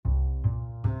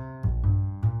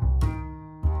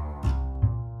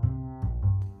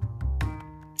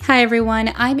Hi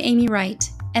everyone, I'm Amy Wright,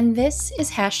 and this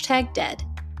is #Dead,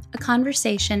 a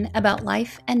conversation about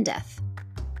life and death.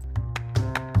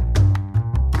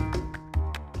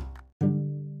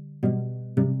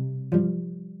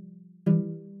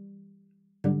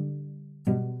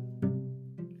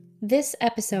 This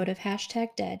episode of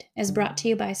 #Dead is brought to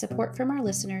you by support from our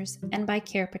listeners and by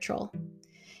Care Patrol.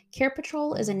 Care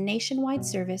Patrol is a nationwide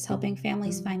service helping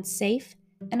families find safe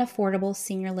and affordable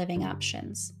senior living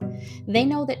options. They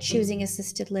know that choosing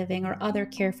assisted living or other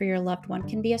care for your loved one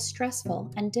can be a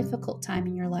stressful and difficult time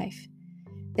in your life.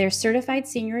 Their certified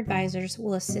senior advisors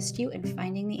will assist you in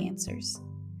finding the answers.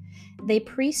 They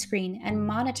pre-screen and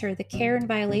monitor the care and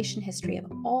violation history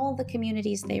of all the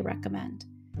communities they recommend.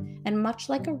 And much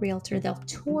like a realtor, they'll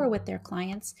tour with their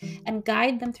clients and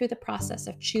guide them through the process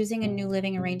of choosing a new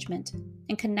living arrangement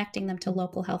and connecting them to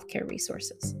local healthcare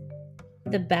resources.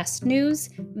 The best news,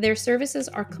 their services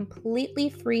are completely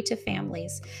free to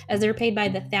families, as they're paid by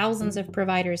the thousands of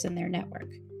providers in their network.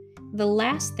 The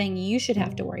last thing you should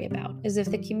have to worry about is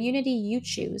if the community you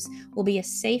choose will be a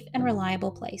safe and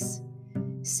reliable place.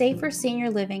 Safer senior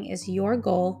living is your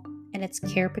goal, and it's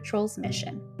Care Patrol's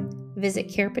mission. Visit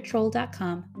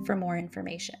carepatrol.com for more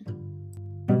information.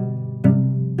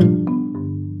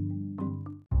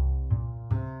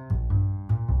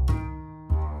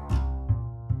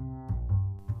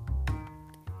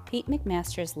 Pete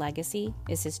McMaster's legacy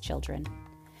is his children.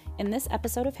 In this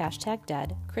episode of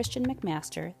 #Dead, Christian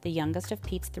McMaster, the youngest of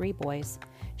Pete's 3 boys,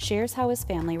 shares how his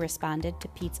family responded to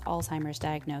Pete's Alzheimer's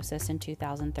diagnosis in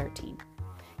 2013.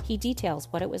 He details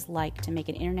what it was like to make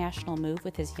an international move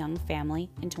with his young family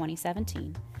in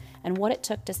 2017, and what it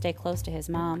took to stay close to his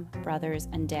mom, brothers,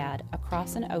 and dad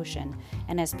across an ocean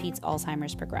and as Pete's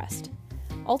Alzheimer's progressed.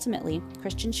 Ultimately,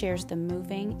 Christian shares the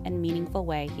moving and meaningful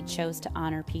way he chose to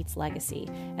honor Pete's legacy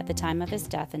at the time of his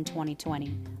death in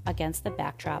 2020 against the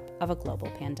backdrop of a global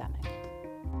pandemic.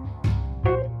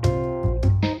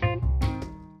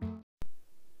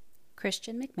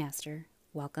 Christian McMaster,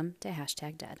 welcome to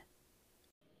 #Dead.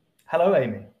 Hello,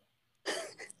 Amy.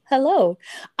 Hello.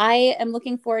 I am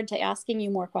looking forward to asking you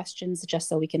more questions just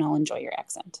so we can all enjoy your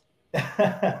accent.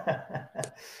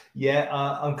 Yeah,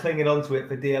 I'm clinging on to it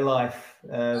for dear life.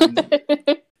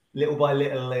 Little by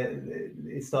little,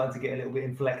 it's starting to get a little bit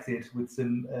inflected with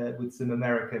some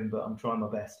American, but I'm trying my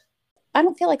best. I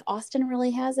don't feel like Austin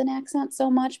really has an accent so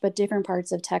much, but different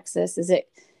parts of Texas,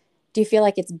 do you feel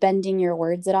like it's bending your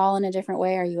words at all in a different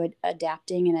way? Are you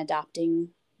adapting and adopting?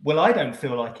 Well, I don't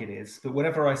feel like it is, but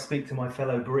whenever I speak to my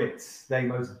fellow Brits, they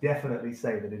most definitely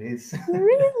say that it is.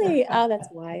 Really? Oh, that's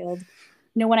wild.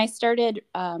 When I started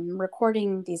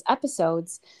recording these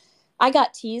episodes, I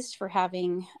got teased for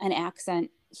having an accent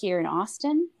here in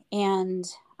Austin, and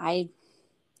I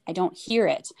don't hear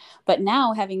it. But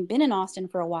now, having been in Austin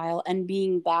for a while and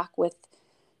being back with,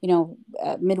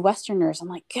 Midwesterners, I'm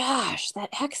like, gosh,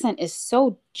 that accent is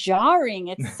so jarring.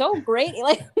 It's so great.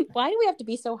 Like, why do we have to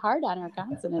be so hard on our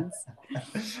consonants?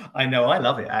 I know, I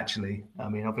love it, actually. I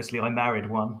mean, obviously, I married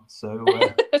one, so...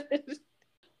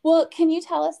 Well, can you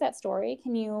tell us that story?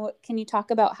 Can you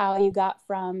talk about how you got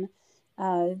from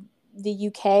the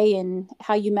UK and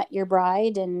how you met your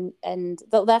bride, and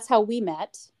that's how we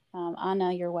met.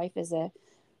 Anna, your wife, is a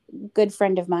good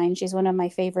friend of mine. She's one of my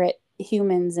favorite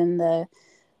humans in the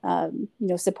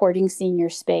supporting senior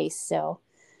space. So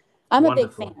I'm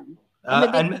Wonderful. a big fan. I'm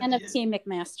a big fan of Team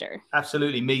McMaster.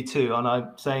 Absolutely, me too. And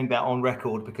I'm saying that on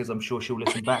record because I'm sure she'll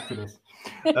listen back to this.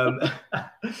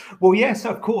 Well, yes,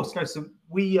 of course. No, so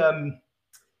we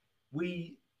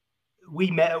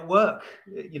met at work.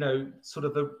 Sort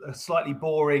of a slightly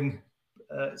boring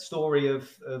story of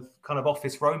kind of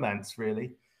office romance,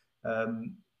 really.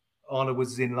 Anna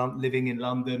was living in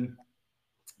London.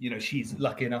 She's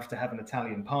lucky enough to have an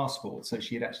Italian passport, so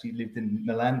she had actually lived in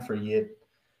Milan for a year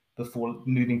before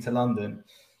moving to London.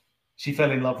 She fell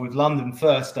in love with London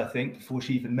first, I think, before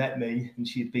she even met me, and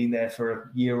she had been there for a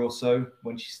year or so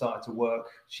when she started to work.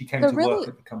 She came to work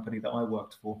at the company that I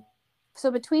worked for.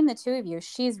 So between the two of you,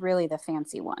 she's really the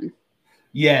fancy one.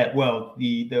 Yeah, well,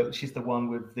 she's the one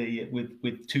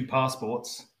with 2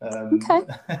 passports. Okay.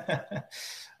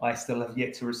 I still have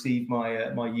yet to receive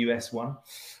my US one.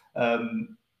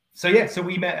 So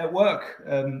we met at work,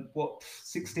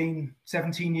 16,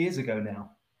 17 years ago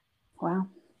now. Wow.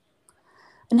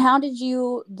 And how did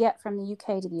you get from the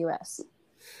UK to the US?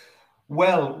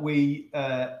 Well, we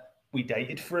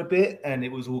dated for a bit, and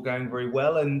it was all going very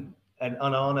well. And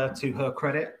Anna, to her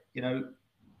credit,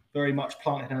 very much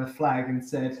planted her flag and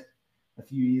said a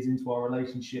few years into our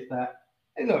relationship that,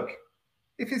 hey, look,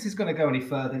 if this is going to go any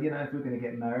further, if we're going to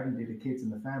get married and do the kids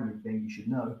and the family thing, you should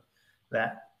know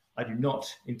that I do not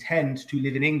intend to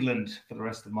live in England for the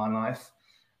rest of my life,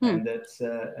 and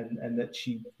that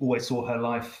she always saw her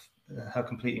life, her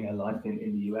completing her life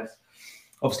in the US.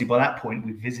 Obviously, by that point,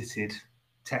 we visited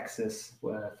Texas,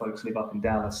 where folks live up in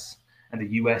Dallas, and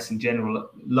the US in general,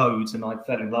 loads, and I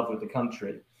fell in love with the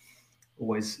country.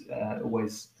 Always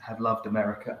have loved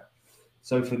America.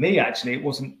 So for me, actually, it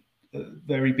wasn't a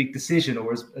very big decision,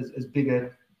 or as big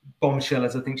a bombshell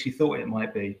as I think she thought it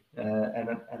might be.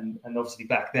 And obviously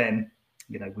back then,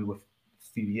 you know, we were a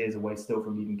few years away still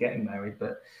from even getting married,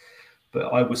 but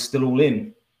I was still all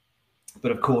in.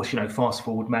 But of course, you know, fast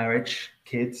forward marriage,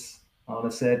 kids,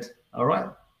 Anna said, all right,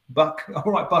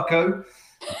 Bucko,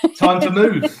 time to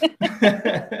move.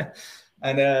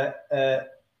 And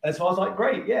so I was like,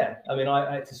 great, yeah. I mean,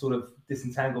 I had to sort of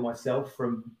disentangle myself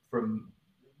from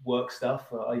work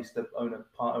stuff. I used to own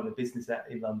a business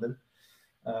in London.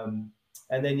 And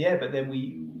then, yeah, but then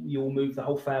we all moved, the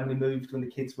whole family moved when the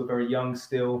kids were very young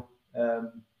still,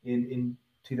 in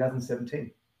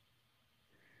 2017.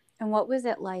 And what was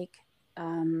it like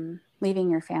leaving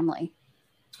your family?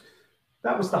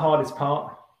 That was the hardest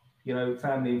part, you know,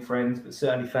 family and friends, but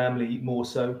certainly family more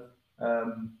so.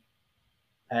 You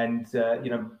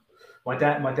know, my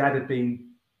dad had been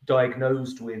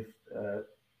diagnosed with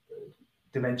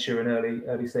dementia and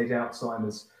early stage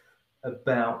Alzheimer's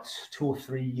about 2 or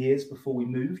 3 years before we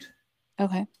moved.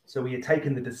 Okay. So we had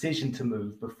taken the decision to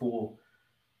move before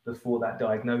that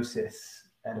diagnosis,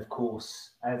 and of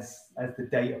course, as the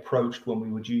date approached when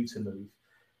we were due to move,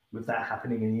 with that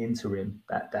happening in the interim,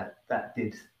 that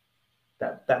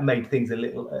made things a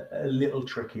little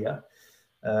trickier.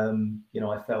 You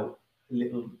know, I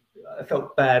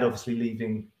felt bad, obviously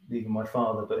leaving my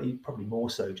father, but he probably more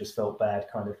so just felt bad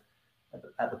kind of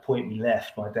at the point we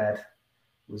left. My dad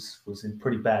was in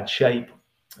pretty bad shape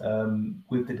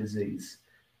with the disease.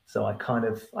 So I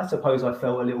suppose I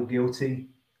felt a little guilty.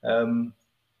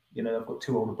 You know, I've got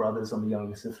 2 older brothers. I'm the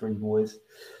youngest of 3 boys.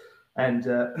 And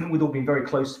we'd always been very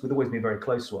close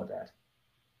to our dad.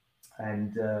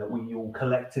 And we all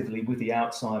collectively, with the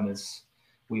Alzheimer's,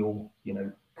 we all, you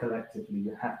know, collectively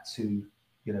had to,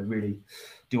 you know, really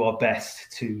do our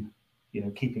best to, you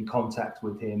know, keep in contact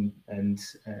with him and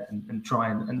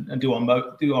try and do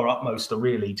our utmost,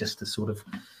 really, just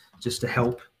to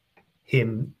help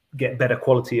him get better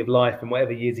quality of life in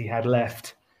whatever years he had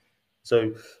left.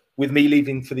 So with me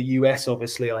leaving for the US,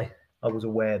 obviously I was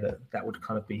aware that would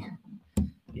kind of be,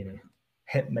 you know,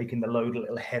 making the load a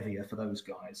little heavier for those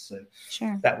guys. So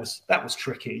sure, that was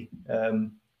tricky.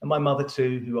 And my mother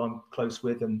too, who I'm close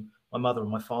with, and my mother and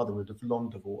my father would have long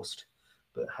divorced,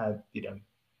 but had, you know,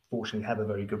 fortunately have a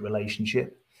very good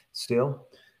relationship still.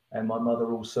 And my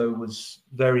mother also was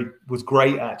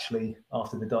great actually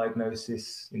after the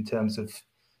diagnosis in terms of,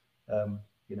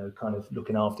 you know, kind of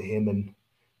looking after him and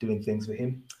doing things for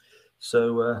him.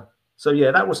 So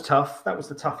yeah, that was tough. That was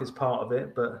the toughest part of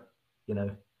it. But, you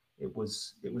know, it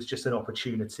was just an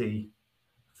opportunity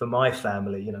for my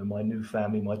family, you know, my new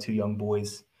family, my 2 young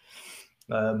boys.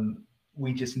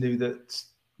 We just knew that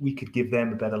we could give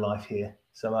them a better life here.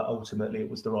 So ultimately it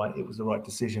was the right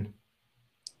decision.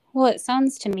 Well, it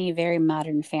sounds to me very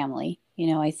modern family. You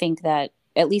know, I think that,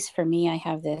 at least for me, I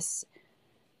have this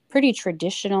pretty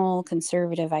traditional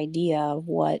conservative idea of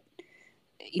what,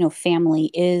 you know,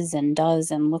 family is and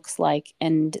does and looks like.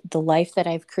 And the life that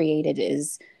I've created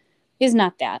is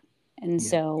not that. And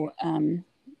so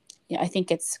I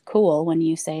think it's cool when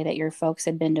you say that your folks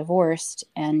had been divorced,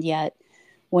 and yet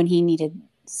when he needed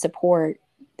support,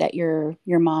 that your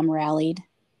mom rallied.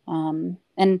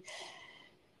 And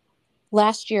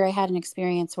last year I had an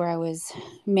experience where I was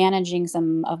managing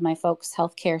some of my folks'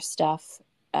 healthcare stuff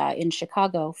in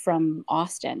Chicago from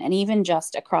Austin, and even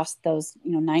just across those,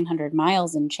 you know, 900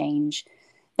 miles and change,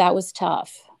 that was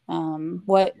tough.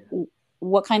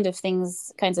 What kinds of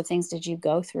things did you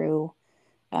go through,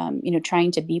 you know,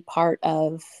 trying to be part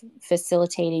of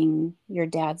facilitating your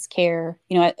dad's care,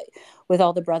 you know, with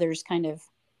all the brothers kind of,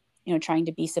 you know, trying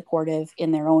to be supportive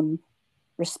in their own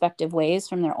respective ways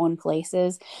from their own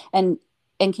places. And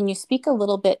can you speak a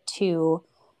little bit to,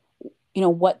 you know,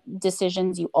 what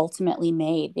decisions you ultimately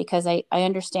made? Because I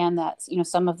understand that, you know,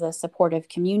 some of the supportive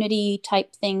community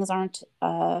type things aren't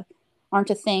a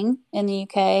thing in the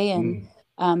UK.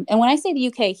 And when I say the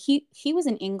UK, he was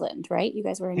in England, right? You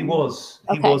guys were in England.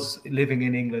 He was living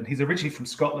in England. He's originally from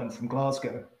Scotland, from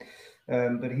Glasgow.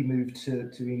 But he moved to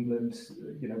England,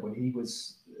 you know, when he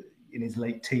was in his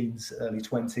late teens, early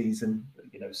 20s, and,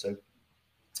 you know, so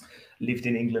lived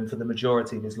in England for the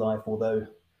majority of his life, although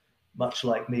much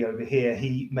like me over here,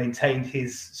 he maintained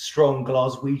his strong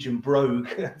Glaswegian brogue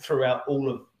throughout all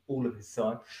all of his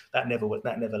time. That never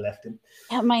left him.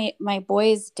 Yeah, my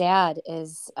boy's dad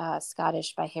is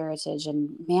Scottish by heritage,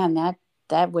 and man,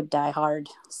 that would die hard.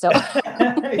 So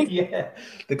yeah,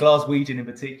 the Glaswegian in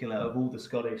particular, of all the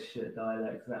Scottish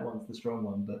dialects, that one's the strong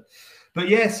one. But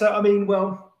yeah, so I mean,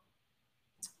 well,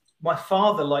 my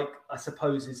father, like I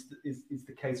suppose is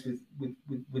the case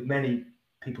with many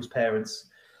people's parents,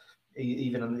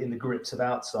 even in the grips of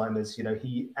Alzheimer's. You know,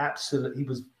 he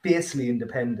was fiercely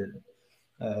independent,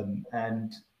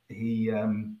 and he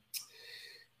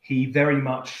very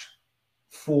much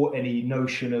fought any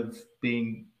notion of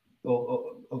being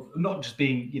or of not just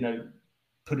being, you know,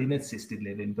 put in assisted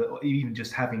living, but even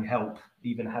just having help,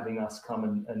 even having us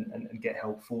come and get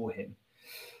help for him.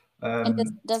 And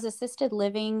does assisted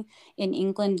living in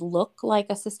England look like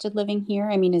assisted living here?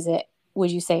 I mean,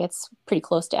 would you say it's pretty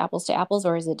close to apples,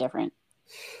 or is it different?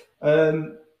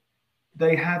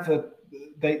 They have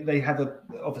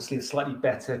obviously a slightly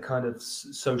better kind of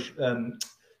social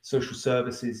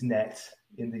services net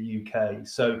in the UK.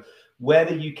 So where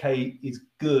the UK is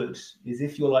good is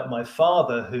if you're like my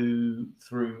father, who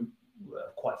through,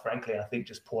 quite frankly, I think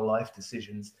just poor life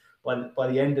decisions, by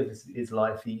the end of his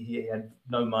life, he had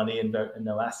no money and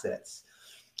no assets.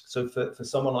 So for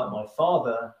someone like my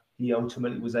father, he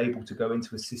ultimately was able to go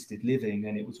into assisted living,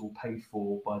 and it was all paid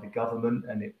for by the government,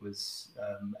 and it was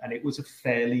a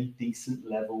fairly decent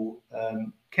level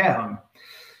care home.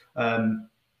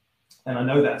 And I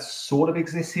know that sort of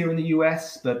exists here in the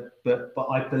US, but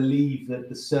I believe that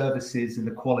the services and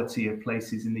the quality of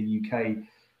places in the UK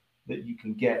that you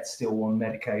can get still on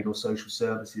Medicaid or social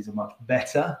services are much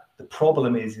better. The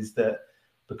problem is that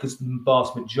because the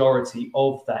vast majority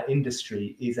of that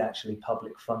industry is actually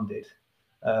public funded,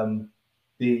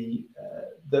 the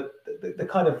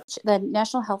kind of the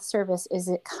National Health Service, is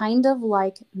it kind of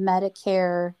like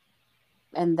Medicare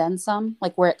and then some,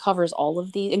 like where it covers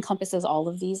encompasses all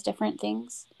of these different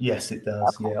things? Yes, it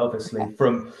does. Okay. Yeah, obviously Okay.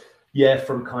 from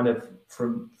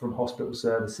hospital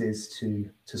services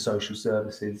to social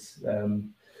services.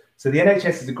 So the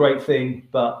NHS is a great thing,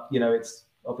 but you know, it's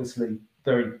obviously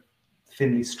very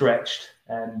thinly stretched,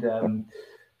 and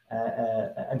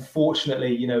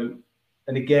fortunately, you know,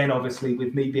 and again, obviously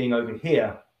with me being over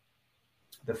here,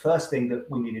 the first thing that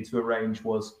we needed to arrange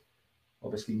was,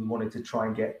 obviously, we wanted to try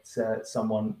and get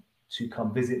someone to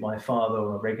come visit my father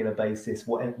on a regular basis,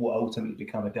 what ultimately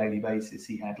become a daily basis.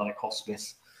 He had like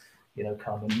hospice, you know,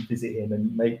 come and visit him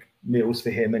and make meals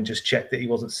for him and just check that he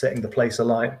wasn't setting the place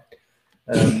alight.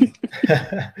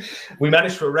 We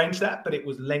managed to arrange that, but it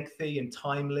was lengthy and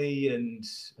timely, and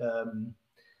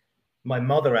my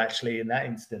mother actually in that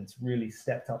instance really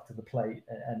stepped up to the plate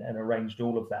and arranged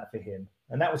all of that for him.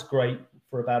 And that was great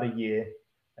for about a year.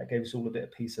 That gave us all a bit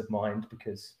of peace of mind,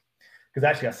 because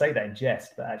actually I say that in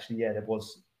jest, but actually, yeah, there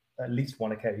was at least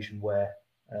one occasion where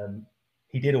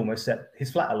he did almost set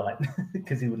his flat alight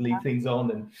because he would leave things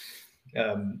on.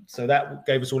 And so that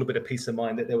gave us all a bit of peace of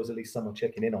mind that there was at least someone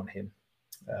checking in on him.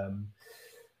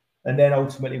 And then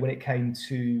ultimately, when it came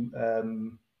to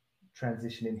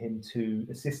transitioning him to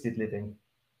assisted living,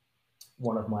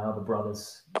 one of my other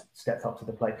brothers stepped up to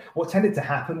the plate. What tended to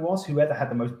happen was whoever had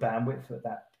the most bandwidth at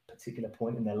that particular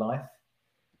point in their life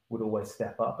would always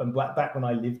step up. And back when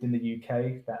I lived in the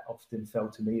UK, that often fell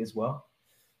to me as well.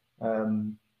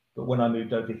 But when I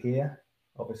moved over here,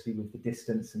 obviously with the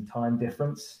distance and time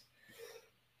difference,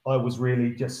 I was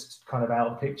really just kind of out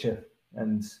of the picture.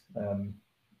 And,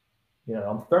 you know,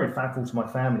 I'm very thankful to my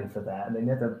family for that. And they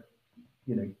never,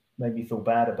 you know, made me feel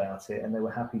bad about it. And they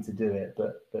were happy to do it.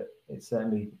 But it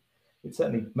certainly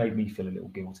made me feel a little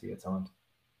guilty at times.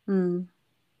 Mm.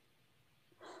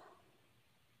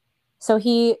 So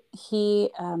he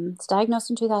was diagnosed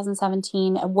in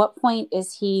 2017. At what point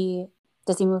does he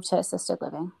move to assisted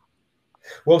living?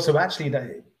 Well, so actually,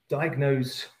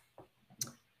 diagnosed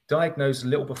a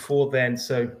little before then.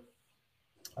 So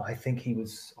I think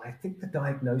the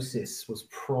diagnosis was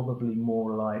probably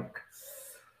more like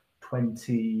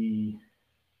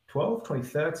 2012,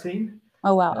 2013.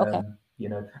 Oh, wow. Okay. You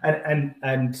know,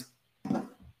 and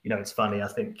you know, it's funny. I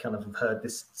think kind of I've heard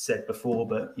this said before,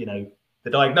 but you know, the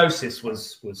diagnosis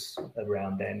was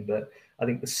around then, but I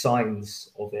think the signs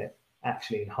of it,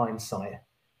 actually in hindsight,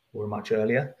 were much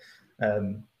earlier.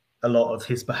 A lot of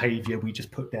his behavior we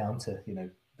just put down to, you know,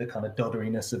 the kind of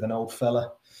dodderiness of an old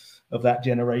fella of that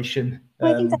generation.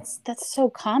 Well, I think that's so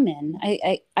common.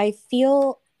 I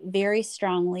feel very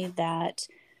strongly that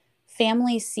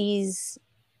family sees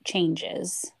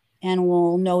changes and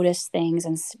will notice things,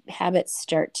 and patterns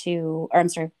start to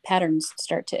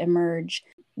emerge.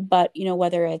 But, you know,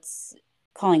 whether it's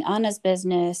calling Anna's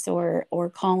business or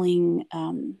calling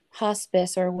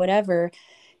hospice or whatever,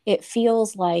 it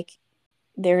feels like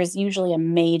there is usually a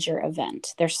major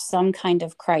event. There's some kind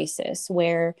of crisis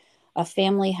where a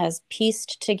family has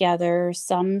pieced together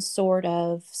some sort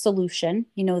of solution,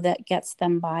 that gets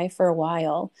them by for a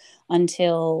while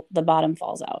until the bottom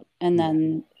falls out. And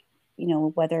then,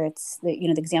 whether it's the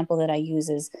example that I use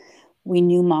is, we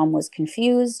knew mom was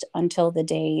confused until the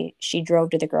day she drove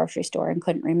to the grocery store and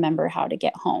couldn't remember how to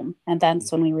get home. And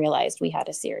that's when we realized we had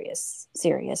a serious,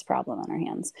 serious problem on our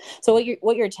hands. So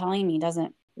what you're telling me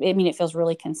it feels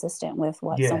really consistent with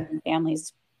what some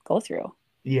families go through.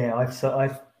 Yeah,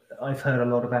 I've heard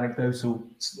a lot of anecdotal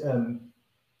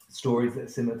stories that are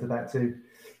similar to that too.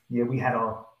 Yeah, we had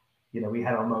our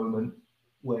moment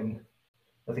when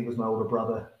I think it was my older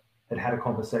brother had a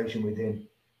conversation with him.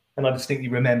 And I distinctly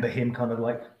remember him kind of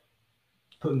like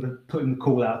putting the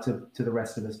call out to the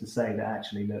rest of us to say that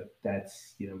actually, look,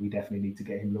 Dad's, we definitely need to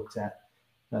get him looked at,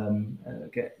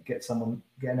 get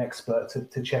an expert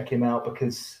to check him out,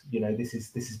 because this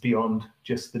is beyond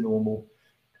just the normal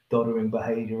doddering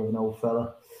behaviour of an old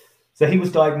fella. So he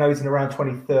was diagnosed in around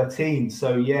 2013.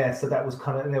 So that was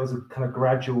there was a kind of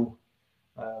gradual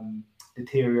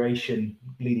deterioration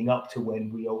leading up to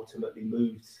when we ultimately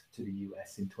moved to the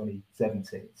US in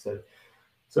 2017. So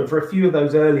for a few of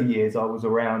those early years, I was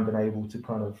around and able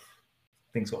to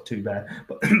things got too bad.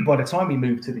 But by the time we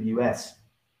moved to the US,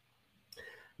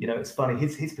 it's funny,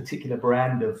 his particular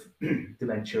brand of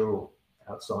dementia or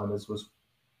Alzheimer's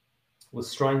was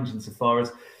strange insofar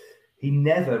as he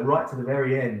never, right to the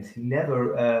very end, he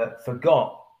never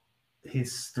forgot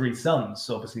his three sons.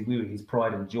 So obviously we were his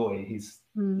pride and joy. He's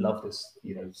loved us,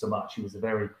 so much. He was a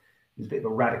bit of a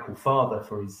radical father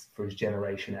for his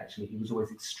generation. Actually, he was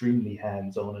always extremely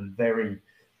hands-on and very,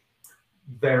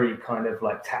 very kind of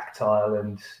like tactile.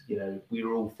 And we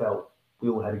all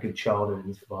had a good childhood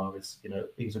as far as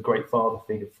he was a great father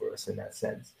figure for us in that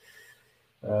sense.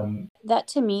 That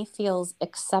to me feels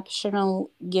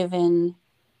exceptional, given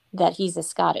that he's a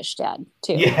Scottish dad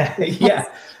too. Yeah.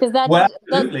 Because that's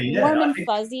absolutely, warm and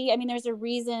fuzzy. I mean, there's a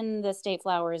reason the state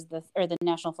flower is the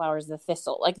national flower is the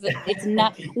thistle. Like it's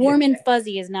not warm and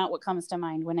fuzzy is not what comes to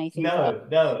mind when I think.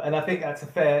 No, and I think that's a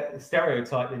fair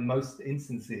stereotype in most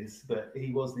instances, but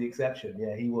he was the exception.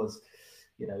 Yeah, he was.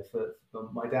 For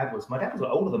my dad was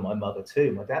older than my mother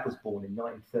too. My dad was born in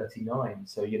 1939,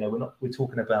 so we're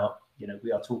talking about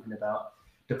we are talking about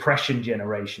Depression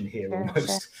generation here almost.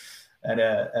 Sure.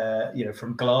 And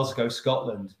from Glasgow,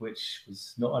 Scotland, which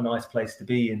was not a nice place to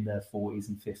be in the 40s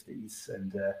and 50s.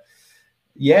 And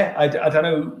I don't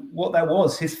know what that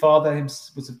was. His father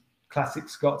was a classic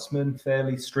Scotsman,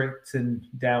 fairly strict and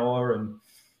dour, and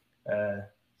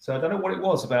so I don't know what it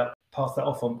was about. Pass that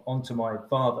off onto my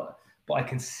father, but I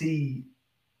can see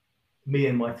me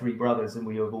and my three brothers, and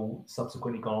we have all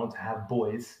subsequently gone on to have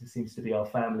boys. It seems to be our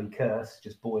family curse,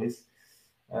 just boys.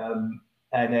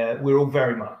 And we're all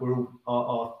very much,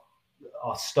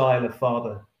 our style of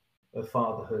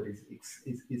fatherhood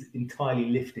is entirely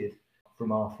lifted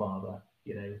from our father.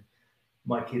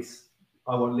 My kids,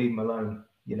 I won't leave them alone.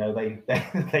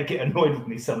 They get annoyed with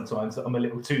me sometimes. I'm a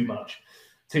little too much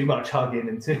hugging,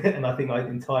 and I think I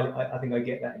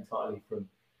get that entirely from.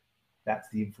 That's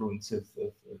the influence of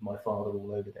my father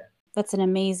all over there. That's an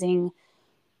amazing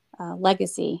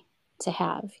legacy to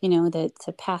have. That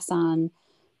to pass on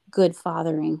good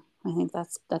fathering. I think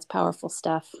that's powerful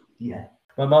stuff. Yeah.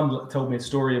 My mum told me a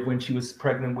story of when she was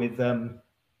pregnant with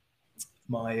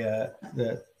my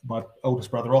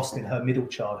oldest brother Austin, her middle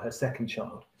child, her second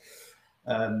child.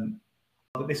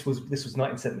 But this was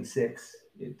 1976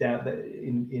 down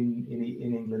in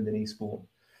England in Eastbourne,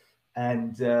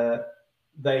 and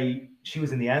she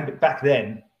was in the ambulance back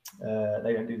then.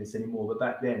 They don't do this anymore, but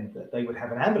back then they would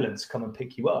have an ambulance come and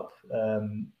pick you up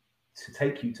to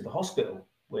take you to the hospital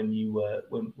when you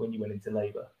went into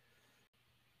labour.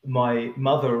 My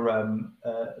mother,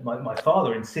 my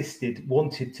father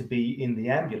wanted to be in the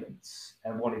ambulance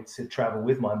and wanted to travel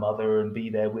with my mother and be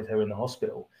there with her in the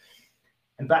hospital.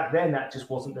 And back then, that just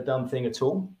wasn't the done thing at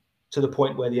all, to the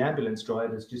point where the ambulance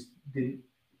drivers just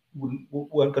weren't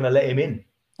going to let him in.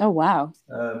 Oh, wow.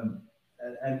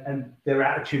 And their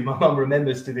attitude, my mum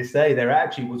remembers to this day, their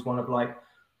attitude was one of like,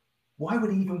 why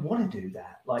would he even want to do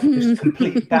that? Like just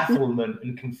complete bafflement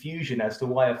and confusion as to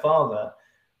why a father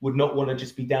would not want to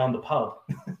just be down the pub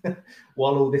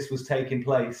while all this was taking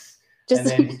place.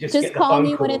 Just call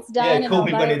me when it's done. Yeah, call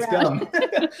me when it's done.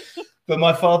 But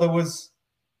my father was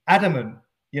adamant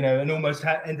you know, and almost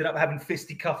ended up having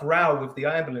fisticuff row with the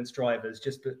ambulance drivers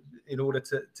just in order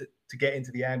to get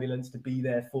into the ambulance to be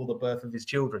there for the birth of his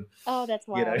children. Oh, that's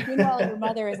wild. You know? Meanwhile, your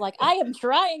mother is like, I am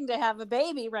trying to have a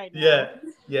baby right now.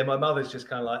 Yeah. My mother's just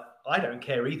kind of like, I don't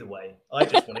care either way. I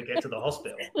just want to get to the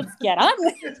hospital. Let's get on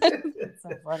with it. So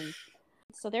funny.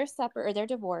 So they're separate, or they're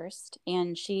divorced,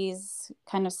 and she's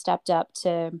kind of stepped up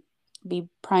to be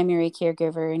primary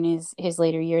caregiver in his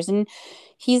later years, and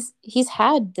he's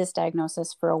had this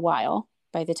diagnosis for a while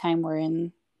by the time we're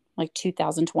in like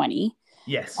 2020.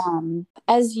 Yes.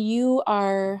 As you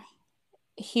are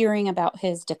hearing about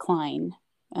his decline,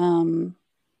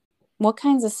 what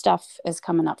kinds of stuff is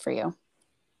coming up for you?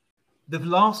 The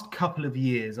last couple of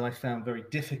years I found very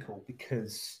difficult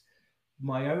because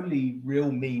my only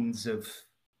real means of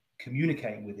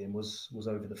communicating with him was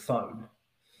over the phone.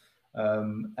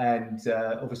 And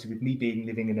obviously with me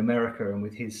living in America and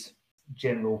with his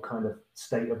general kind of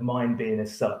state of mind being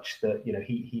as such that, you know,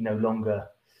 he no longer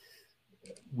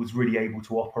was really able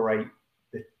to operate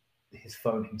his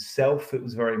phone himself. It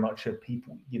was very much a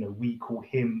people, you know, we call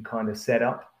him kind of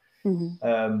setup.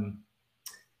 Mm-hmm.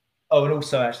 And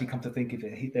also actually come to think of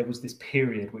it, there was this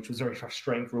period which was very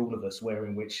frustrating for all of us,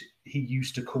 in which he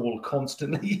used to call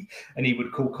constantly, and he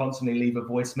would call constantly, leave a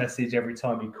voice message every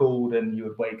time he called, and you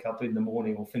would wake up in the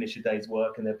morning or finish a day's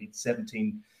work and there'd be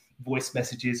 17 voice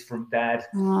messages from Dad.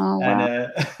 Oh, wow.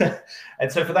 And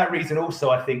so for that reason also,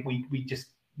 I think we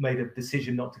just made a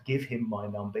decision not to give him my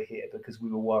number here because we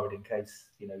were worried in case,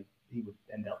 you know, he would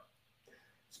end up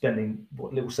spending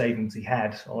what little savings he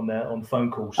had on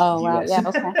phone calls. Oh, wow. Yeah,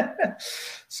 okay.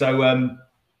 So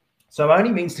my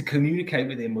only means to communicate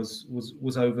with him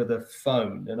was over the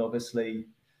phone, and obviously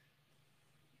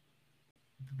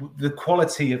the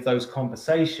quality of those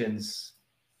conversations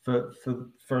for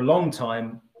a long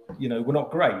time, you know, were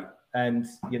not great, and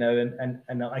you know,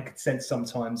 and I could sense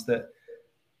sometimes that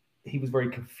he was very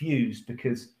confused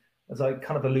because, as I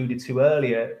kind of alluded to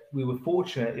earlier, we were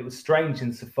fortunate. It was strange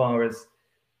insofar as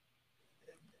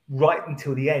right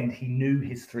until the end, he knew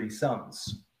his three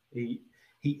sons. He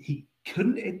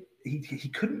couldn't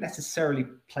necessarily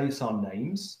place our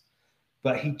names,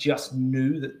 but he just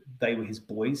knew that they were his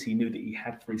boys. He knew that he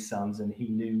had three sons, and he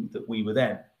knew that we were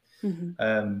them.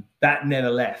 Mm-hmm. That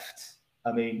never left.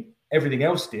 I mean, everything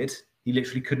else did. He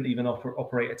literally couldn't even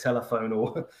operate a telephone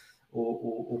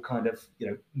or kind of, you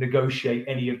know, negotiate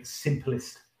any of the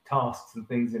simplest tasks and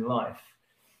things in life.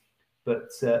 But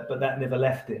that never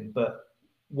left him. But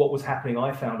what was happening,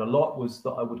 I found a lot, was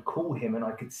that I would call him and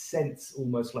I could sense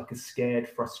almost like a scared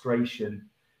frustration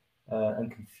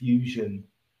and confusion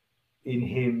in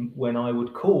him when I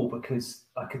would call, because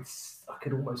I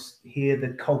could almost hear the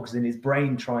cogs in his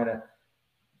brain trying to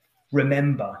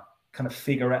remember, kind of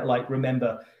figure out, like,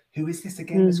 remember, who is this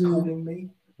again that's calling me?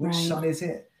 Which son is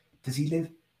it? Does he live?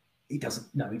 He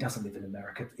doesn't live in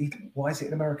America. Why is it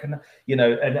in America now? You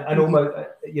know, and almost,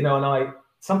 you know, and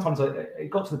sometimes it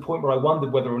got to the point where I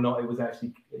wondered whether or not it was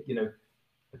actually, you know,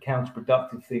 a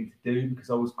counterproductive thing to do, because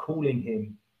I was calling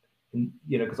him,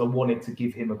 you know, because I wanted to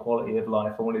give him a quality of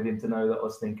life. I wanted him to know that I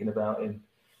was thinking about him.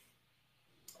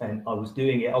 And I was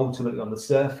doing it ultimately on the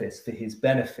surface for his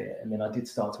benefit. And then I did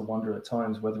start to wonder at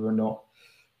times whether or not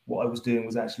what I was doing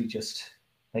was actually just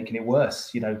making it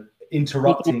worse, you know,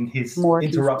 interrupting his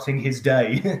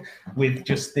day with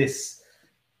this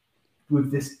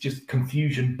just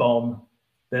confusion bomb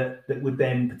that would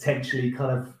then potentially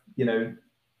kind of, you know,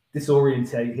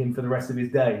 disorientate him for the rest of his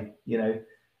day, you know.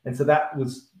 And so that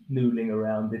was noodling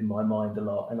around in my mind a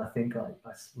lot. And I think I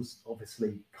was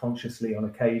obviously consciously on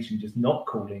occasion just not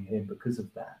calling him because of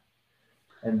that.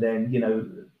 And then, you know,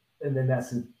 and then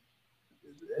that's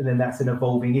an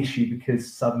evolving issue,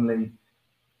 because suddenly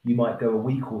you might go a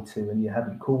week or two and you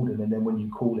haven't called him. And then when you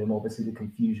call him, obviously the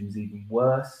confusion's even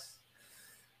worse.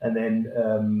 And then,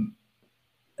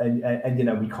 and you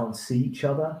know, we can't see each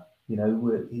other. You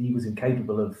know, he was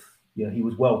incapable of, you know, he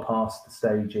was well past the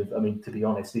stage of, I mean, to be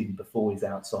honest, even before his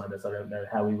Alzheimer's, I don't know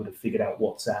how he would have figured out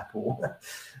WhatsApp or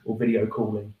video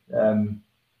calling.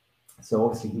 So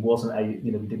obviously he wasn't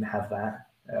you know, we didn't have that.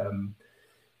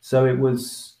 So it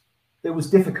was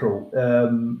difficult.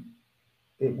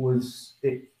 It was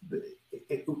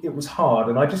hard,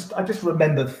 and I just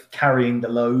remember carrying the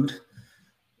load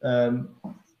a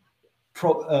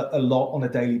lot on a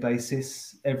daily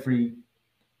basis. Every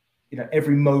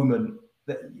moment,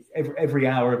 every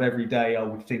hour of every day, I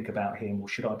would think about him, or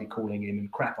should I be calling him?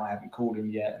 And crap, I haven't called him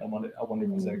yet. And I wonder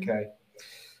if he's okay.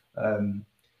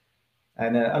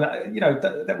 And you know,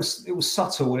 it was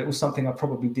subtle, and it was something I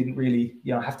probably didn't really,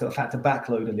 you know, I've had to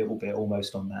backload a little bit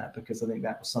almost on that, because I think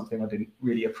that was something I didn't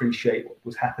really appreciate what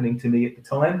was happening to me at the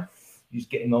time. just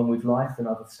getting on with life and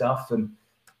other stuff.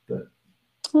 But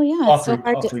well, yeah, after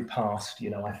he passed,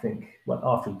 I think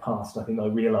after he passed, I think I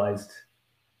realized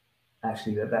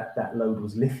actually that load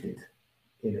was lifted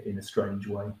in a strange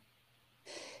way.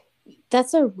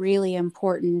 That's a really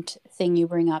important thing you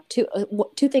bring up.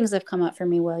 Two things have come up for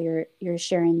me while you're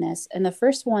sharing this. And the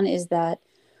first one is that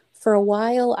for a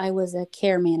while I was a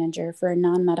care manager for a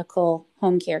non-medical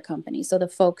home care company. So the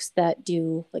folks that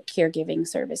do like caregiving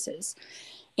services.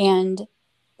 And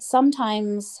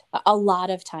sometimes, a lot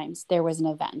of times, there was an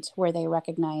event where they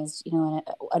recognized,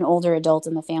 an older adult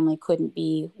in the family couldn't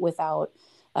be without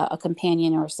a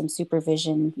companion or some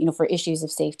supervision, for issues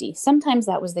of safety. Sometimes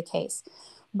that was the case.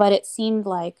 But it seemed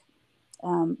like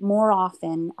more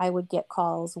often I would get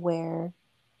calls where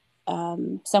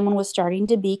someone was starting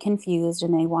to be confused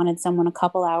and they wanted someone a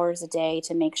couple hours a day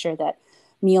to make sure that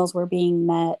meals were being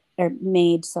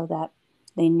made so that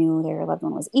they knew their loved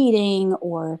one was eating,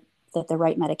 or that the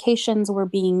right medications were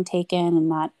being taken and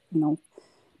not,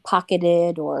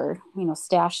 pocketed or,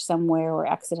 stashed somewhere or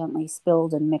accidentally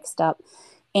spilled and mixed up.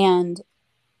 And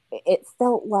it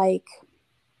felt like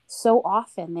so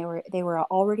often they were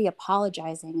already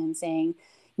apologizing and saying,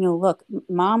 look,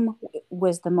 mom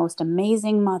was the most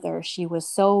amazing mother. She was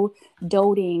so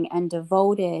doting and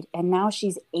devoted, and now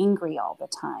she's angry all the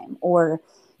time. Or,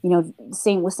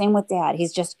 same with dad.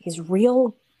 He's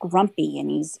real grumpy, and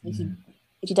he's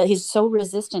so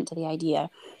resistant to the idea.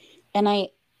 And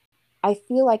I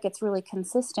feel like it's really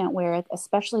consistent where,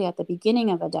 especially at the beginning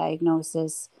of a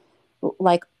diagnosis,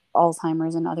 like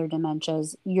Alzheimer's and other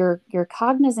dementias, you're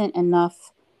cognizant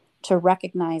enough to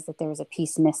recognize that there's a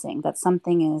piece missing, that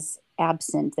something is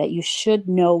absent, that you should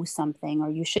know something, or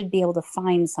you should be able to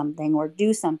find something or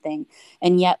do something.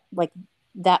 And yet, like,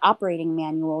 that operating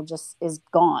manual just is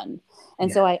gone.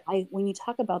 And so I when you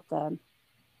talk about the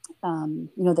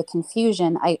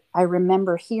confusion, I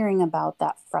remember hearing about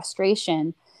that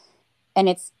frustration. And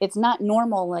it's not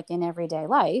normal, like in everyday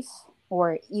life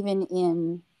or even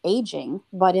in aging,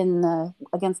 but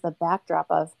against the backdrop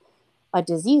of a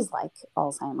disease like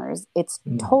Alzheimer's, it's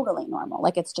totally normal.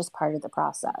 Like, it's just part of the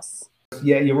process.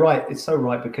 Yeah, you're right. It's so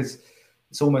right, because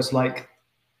it's almost like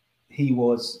he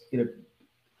was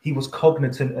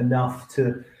cognizant enough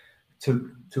to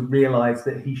realize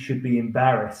that he should be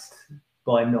embarrassed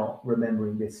by not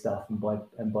remembering this stuff and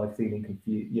by feeling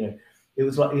confused.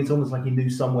 It's almost like he knew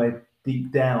somewhere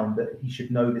deep down that he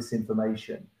should know this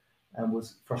information, and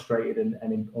was frustrated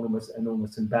and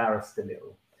almost embarrassed a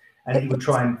little. And he would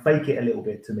try and fake it a little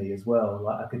bit to me as well.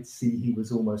 Like, I could see he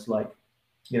was almost like,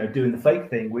 doing the fake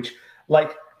thing, which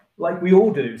like we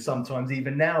all do sometimes,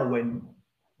 even now, when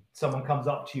someone comes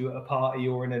up to you at a party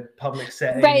or in a public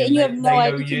setting, right, and you have no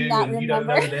idea, you and you don't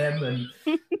know them,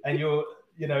 and you're,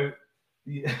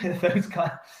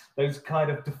 those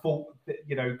kind of default,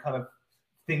 kind of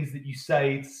things that you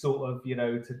say to sort of,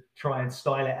 to try and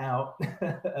style it out.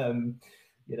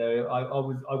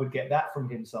 I would get that from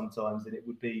him sometimes, and it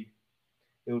would be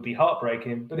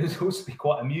heartbreaking, but it would also be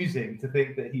quite amusing to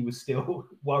think that he was still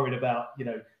worried about,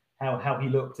 how he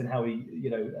looked and how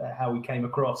he came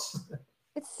across.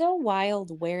 It's so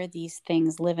wild where these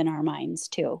things live in our minds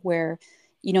too, where,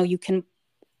 you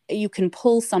can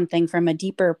pull something from a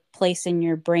deeper place in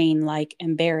your brain, like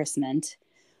embarrassment,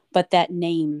 but that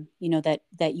name,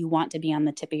 that you want to be on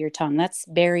the tip of your tongue, that's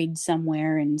buried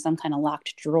somewhere in some kind of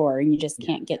locked drawer, and you just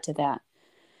can't get to that.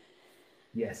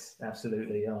 Yes,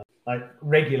 absolutely. I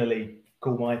regularly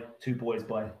call my two boys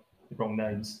by the wrong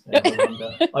names.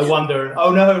 I wonder,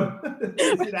 oh no.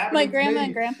 My grandma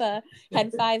and grandpa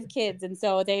had 5 kids, and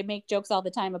so they make jokes all the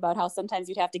time about how sometimes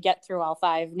you'd have to get through all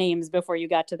 5 names before you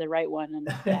got to the right one. And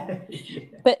yeah.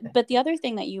 But the other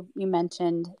thing that you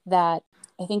mentioned that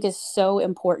I think is so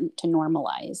important to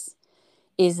normalize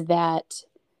is that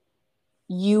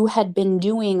you had been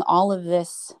doing all of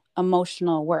this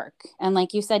emotional work. And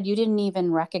like you said, you didn't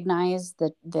even recognize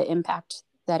the impact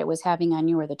that it was having on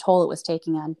you, or the toll it was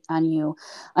taking on you,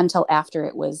 until after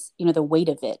it was, the weight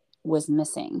of it was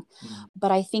missing.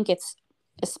 But I think it's,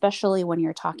 especially when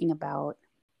you're talking about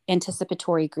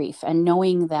anticipatory grief and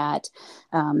knowing that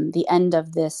the end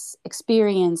of this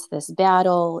experience, this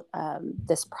battle,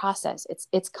 this process,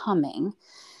 it's coming,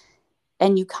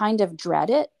 and you kind of dread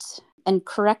it. And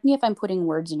correct me if I'm putting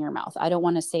words in your mouth. I don't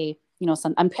want to say,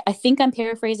 I think I'm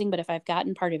paraphrasing, but if I've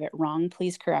gotten part of it wrong,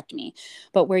 please correct me.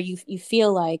 But where you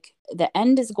feel like the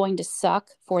end is going to suck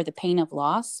for the pain of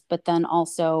loss, but then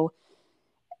also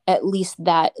at least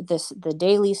that the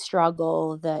daily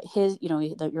struggle,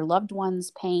 your loved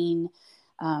one's pain,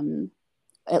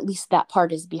 at least that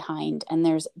part is behind, and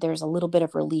there's a little bit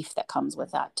of relief that comes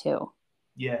with that too.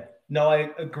 Yeah, no, I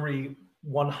agree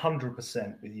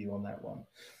 100% with you on that one.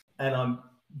 And I'm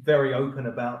very open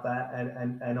about that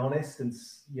and honest, and,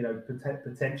 you know,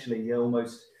 potentially you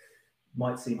almost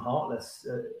might seem heartless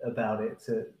about it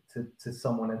to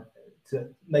someone, to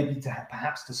maybe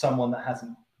perhaps to someone that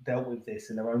hasn't dealt with this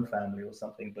in their own family or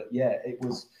something. But yeah,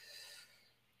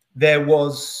 there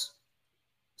was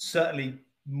certainly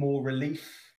more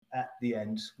relief at the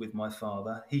end with my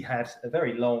father. He had a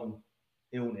very long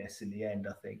illness in the end,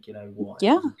 I think, you know what?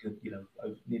 Yeah. It was a good, you know,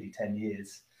 nearly 10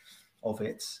 years of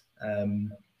it.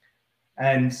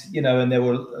 And, you know, and there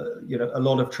were, you know, a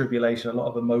lot of tribulation, a lot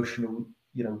of emotional,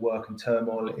 you know, work and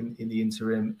turmoil in the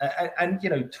interim. And you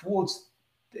know,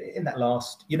 in that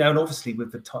last, you know, and obviously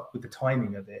with the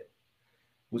timing of it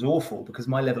was awful, because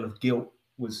my level of guilt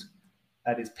was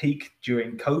at its peak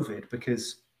during COVID,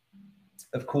 because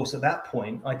of course at that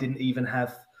point I didn't even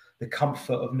have the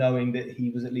comfort of knowing that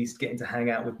he was at least getting to hang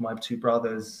out with my two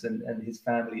brothers and his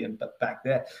family and back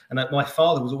there. And my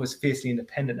father was always fiercely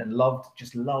independent and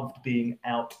just loved being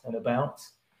out and about.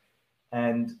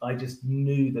 And I just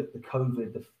knew that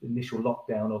the initial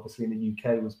lockdown, obviously in the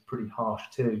UK, was pretty harsh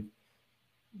too.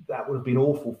 That would have been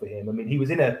awful for him. I mean, he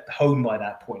was in a home by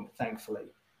that point, thankfully.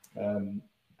 And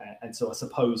so I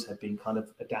suppose had been kind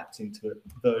of adapting to a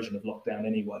version of lockdown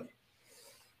anyway.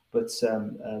 But,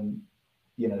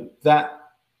 you know,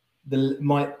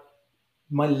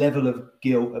 my level of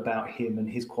guilt about him and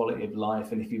his quality of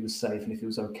life, and if he was safe and if he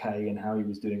was okay and how he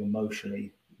was doing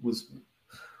emotionally,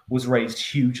 was raised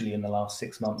hugely in the last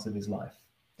 6 months of his life.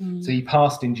 So he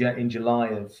passed in July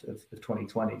of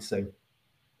 2020. So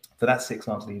for that 6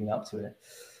 months leading up to it,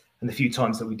 and the few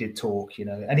times that we did talk, you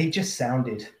know, and he just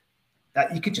sounded,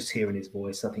 you could just hear in his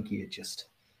voice, I think he had just,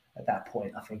 at that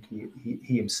point, I think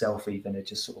he himself even had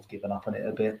just sort of given up on it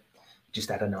a bit, just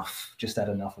had enough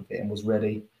of it and was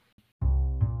ready.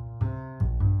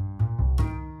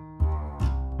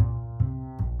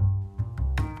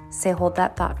 Say hold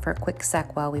that thought for a quick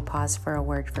sec while we pause for a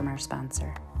word from our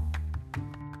sponsor.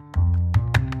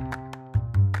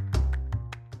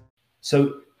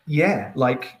 So yeah,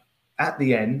 like at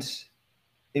the end,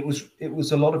 it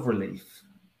was a lot of relief.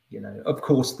 You know, of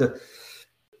course, the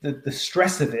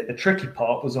stress of it, the tricky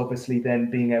part was obviously then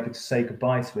being able to say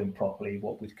goodbye to him properly,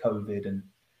 what with COVID and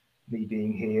me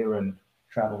being here and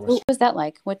travel. What was that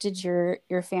like? What did your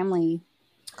family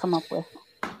come up with?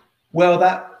 Well,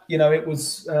 that, you know, it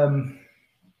was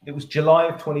July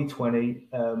of 2020.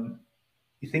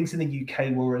 Things in the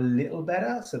UK were a little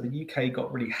better. So the UK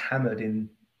got really hammered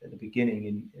at the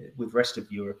beginning with rest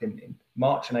of Europe. In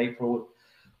March and April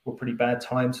were pretty bad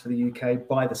times for the UK.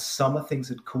 By the summer, things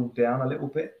had cooled down a little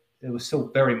bit. It was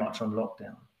still very much on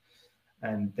lockdown.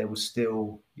 And there was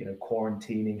still, you know,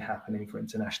 quarantining happening for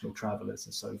international travelers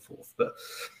and so forth. But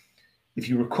if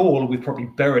you recall, we've probably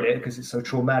buried it because it's so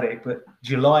traumatic, but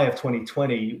July of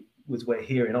 2020 was where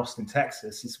here in Austin,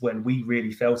 Texas, is when we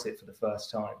really felt it for the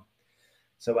first time.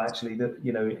 So actually,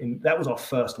 that was our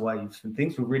first wave, and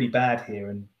things were really bad here,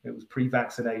 and it was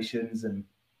pre-vaccinations, and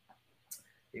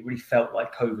it really felt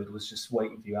like COVID was just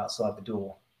waiting for you outside the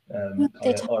door. I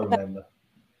remember.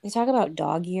 They talk about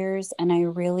dog years, and I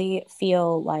really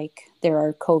feel like there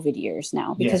are COVID years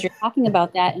now, because you're talking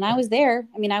about that. And I was there.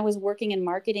 I mean, I was working in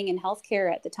marketing and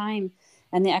healthcare at the time,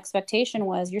 and the expectation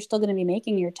was you're still going to be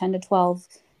making your 10 to 12,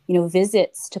 you know,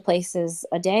 visits to places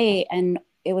a day. And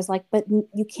it was like, but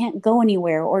you can't go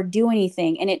anywhere or do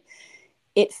anything. And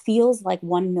it feels like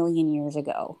 1 million years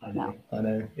ago. I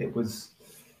know. It was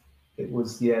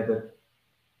the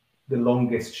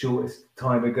longest, shortest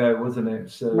time ago, wasn't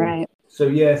it? So, right. So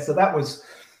that was,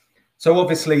 so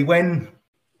obviously when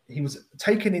he was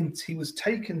taken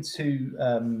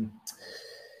to,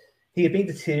 he had been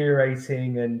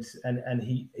deteriorating and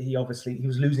he obviously, he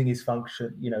was losing his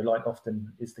function, you know, like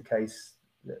often is the case,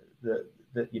 that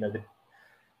you know,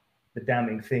 the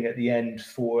damning thing at the end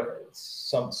for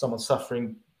someone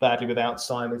suffering badly with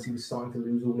Alzheimer's. He was starting to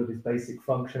lose all of his basic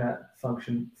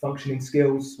functioning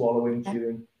skills, swallowing,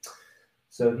 chewing.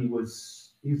 So he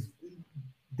was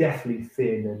deathly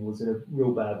thin and was in a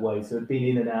real bad way. So had been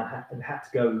in and out and had to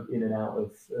go in and out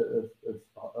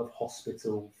of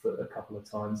hospital for a couple of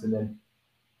times,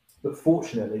 but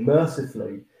fortunately,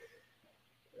 mercifully,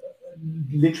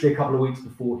 literally a couple of weeks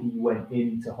before he went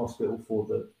into hospital for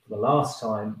the last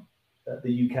time,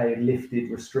 the UK had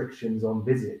lifted restrictions on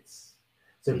visits.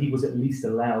 So he was at least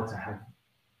allowed to have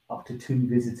up to 2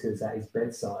 visitors at his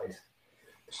bedside.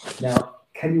 Now,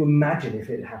 can you imagine if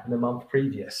it had happened a month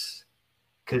previous?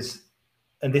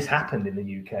 And this happened in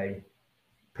the UK.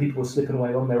 People were slipping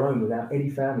away on their own without any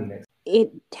family next.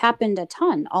 It happened a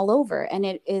ton all over. And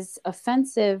it is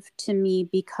offensive to me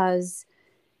because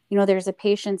there's a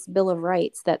patient's bill of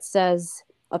rights that says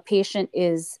a patient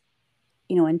is,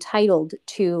 entitled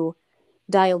to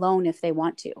die alone if they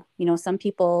want to. Some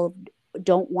people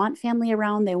don't want family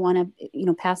around. They want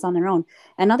to, pass on their own.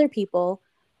 And other people,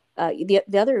 the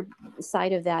other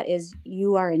side of that is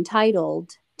you are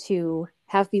entitled to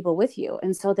have people with you.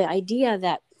 And so the idea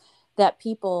that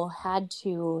people had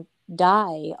to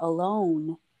die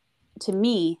alone, to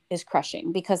me, is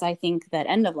crushing, because I think that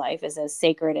end of life is as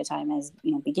sacred a time as,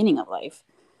 beginning of life.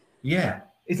 Yeah.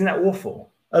 Isn't that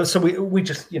awful? So we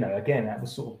just, again, that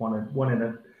was sort of one in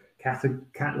a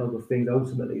catalogue of things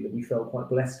ultimately that we felt quite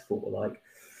blessed for, like,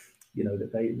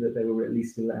 that they were at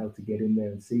least allowed to get in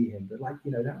there and see him. But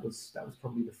that was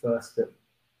probably the first that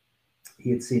he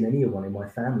had seen anyone in my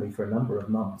family for a number of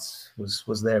months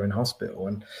was there in hospital.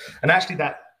 And actually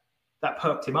that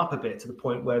perked him up a bit, to the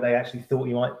point where they actually thought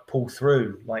he might pull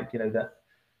through,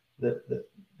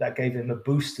 that gave him a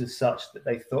boost as such, that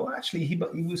they thought actually he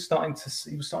was starting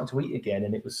to eat again,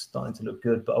 and it was starting to look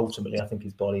good. But ultimately, I think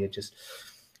his body had just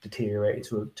deteriorated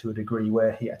to a degree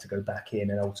where he had to go back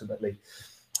in, and ultimately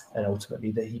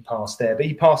that he passed there. But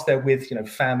he passed there with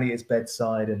family at his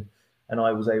bedside, and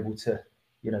I was able to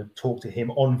talk to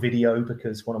him on video,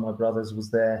 because one of my brothers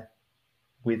was there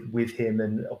with him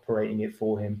and operating it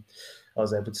for him. I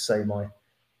was able to say my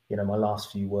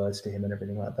last few words to him and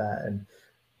everything like that. And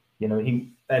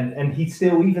he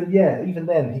still, even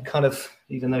then, he kind of,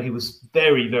 even though he was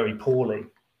very, very poorly,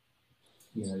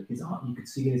 his eye, you could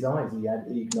see in his eyes,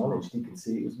 he acknowledged, he could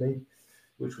see it was me,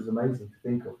 which was amazing to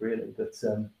think of, really. But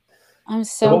I'm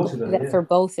so glad for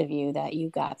both of you that you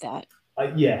got that.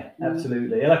 Yeah,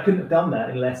 absolutely. And I couldn't have done that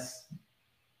unless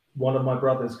one of my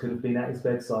brothers could have been at his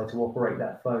bedside to operate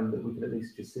that phone, that we could at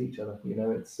least just see each other.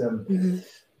 It's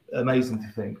amazing to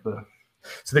think. But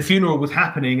so the funeral was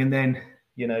happening, and then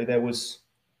there was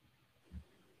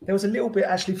a little bit,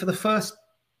 actually, for the first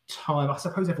time. I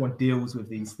suppose everyone deals with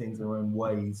these things their own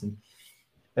ways, and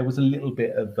there was a little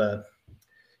bit of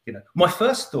my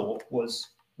first thought was,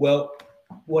 well,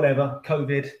 whatever,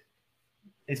 COVID,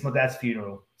 it's my dad's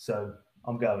funeral, so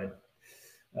I'm going.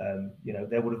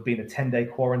 There would have been a 10-day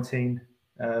quarantine.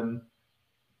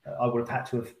 I would have had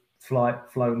to have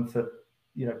flown for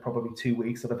probably 2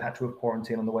 weeks. I'd have had to have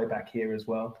quarantined on the way back here as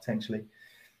well, potentially.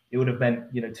 It would have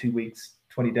meant 2 weeks,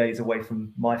 20 days away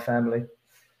from my family.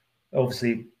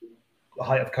 Obviously, the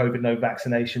height of COVID, no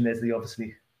vaccination. There's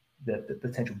the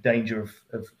potential danger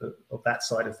of that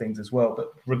side of things as well.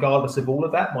 But regardless of all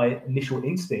of that, my initial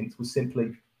instinct was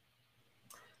simply,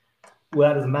 well,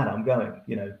 that doesn't matter, I'm going.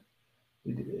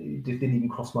 It just didn't even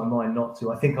cross my mind not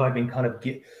to. I think I'd been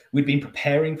we'd been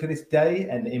preparing for this day,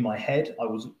 and in my head, I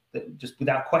was just,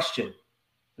 without question,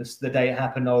 the day it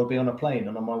happened, I would be on a plane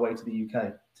and on my way to the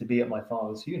UK to be at my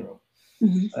father's funeral.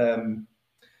 Mm-hmm.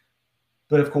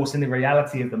 But of course, in the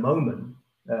reality of the moment,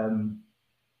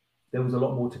 there was a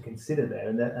lot more to consider there,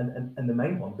 and the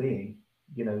main one being,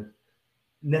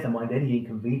 never mind any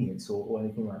inconvenience or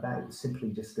anything like that. It was simply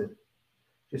just a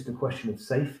question of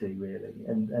safety, really,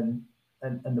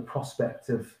 and the prospect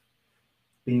of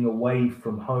being away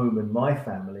from home and my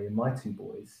family and my two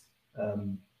boys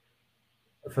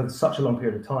for such a long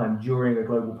period of time during a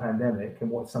global pandemic. And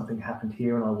what if something happened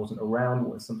here and I wasn't around?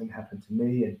 What if something happened to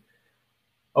me? And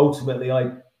ultimately,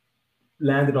 I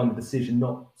landed on the decision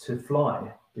not to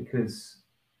fly, because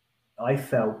I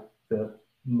felt that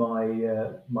my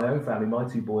own family, my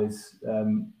two boys,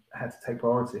 had to take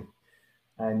priority.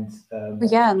 And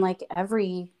and like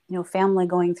every family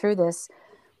going through this,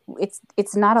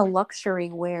 it's not a luxury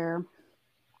where,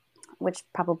 which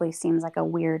probably seems like a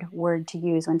weird word to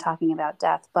use when talking about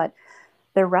death, but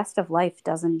the rest of life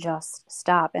doesn't just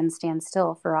stop and stand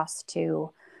still for us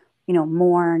to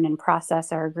mourn and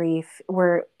process our grief.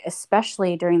 We're,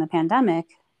 especially during the pandemic,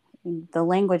 the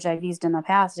language I've used in the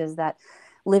past is that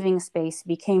living space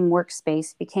became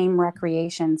workspace, became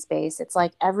recreation space. It's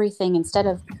like everything, instead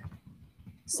of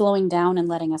slowing down and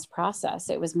letting us process,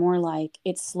 it was more like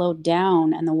it slowed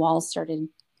down and the walls started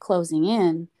closing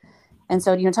in. And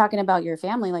so, talking about your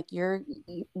family, like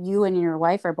you and your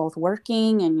wife are both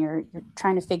working, and you're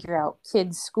trying to figure out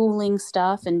kids' schooling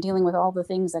stuff and dealing with all the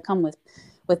things that come with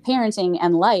parenting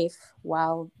and life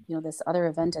while, this other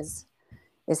event is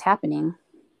happening.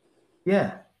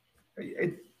 Yeah.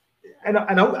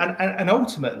 And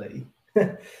ultimately,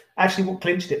 actually what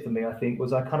clinched it for me, I think,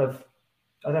 was I don't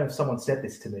know if someone said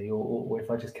this to me or if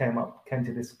I just came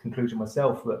to this conclusion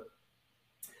myself, but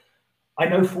I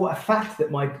know for a fact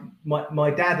that my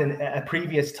dad at a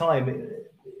previous time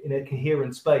in a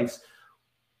coherent space,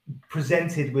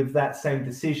 presented with that same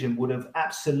decision, would have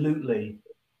absolutely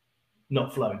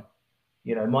not flown.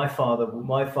 You know, my father,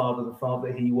 the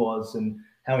father he was, and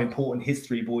how important his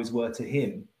three boys were to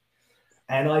him.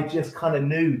 And I just kind of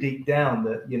knew deep down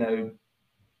that, you know,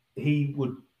 he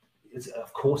would,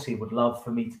 of course, he would love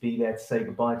for me to be there to say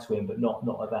goodbye to him, but not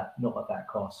at that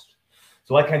cost.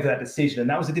 So I came to that decision, and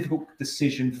that was a difficult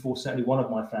decision for certainly one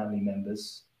of my family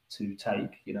members to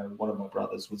take. You know, one of my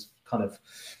brothers was kind of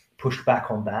pushed back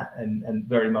on that, and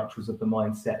very much was of the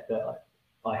mindset that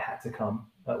I had to come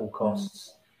at all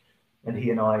costs. And he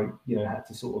and I, you know, had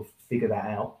to sort of figure that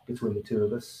out between the two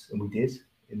of us, and we did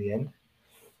in the end.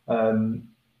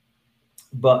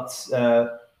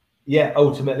 Yeah,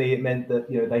 ultimately it meant that,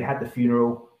 you know, they had the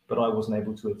funeral, but I wasn't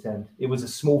able to attend. It was a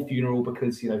small funeral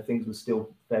because, you know, things were still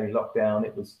fairly locked down.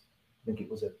 I think it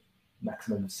was a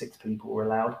maximum of 6 people were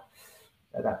allowed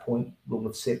at that point. Rule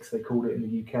of 6, they called it in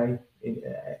the UK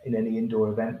in any indoor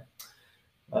event.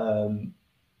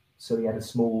 So we had a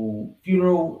small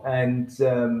funeral, and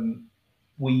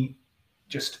we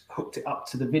just hooked it up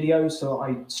to the video. So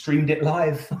I streamed it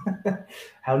live.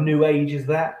 How new age is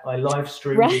that? I live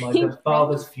streamed my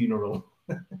father's funeral.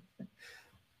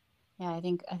 Yeah, I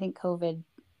think COVID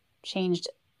changed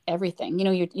everything. You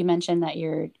know, you mentioned that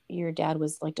your dad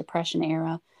was like Depression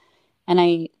era,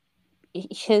 and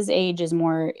his age is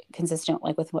more consistent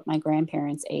like with what my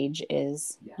grandparents' age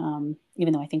is. Yeah.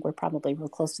 Even though I think we're probably real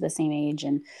close to the same age,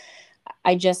 and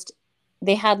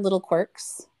they had little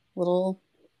quirks, little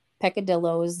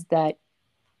peccadillos that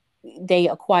they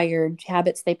acquired,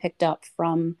 habits they picked up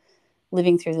from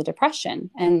living through the Depression.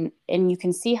 And you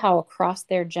can see how across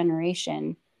their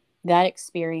generation, that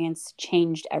experience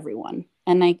changed everyone.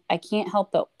 And I can't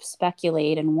help but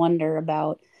speculate and wonder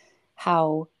about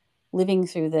how living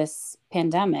through this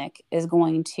pandemic is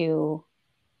going to,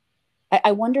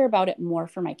 I wonder about it more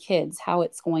for my kids, how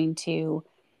it's going to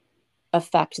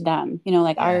affect them. You know,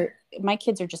 like my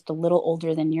kids are just a little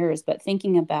older than yours, but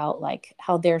thinking about like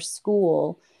how their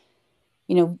school,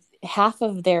 you know, half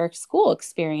of their school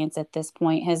experience at this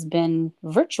point has been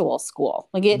virtual school.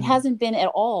 Like it hasn't been at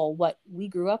all what we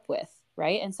grew up with.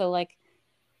 Right. And so like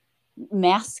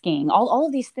masking, all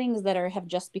of these things that have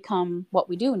just become what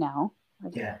we do now.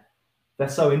 Yeah.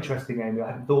 That's so interesting, Amy. I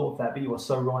hadn't thought of that, but you are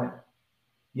so right.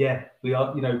 Yeah, we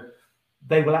are, you know,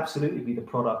 they will absolutely be the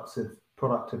product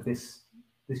of this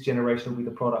generation will be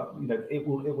the product, you know, it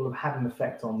will have had an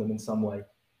effect on them in some way.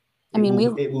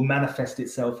 It will manifest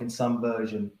itself in some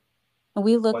version. And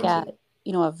we look at,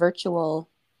 you know, a virtual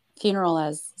funeral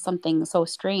as something so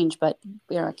strange, but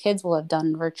you know, our kids will have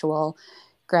done virtual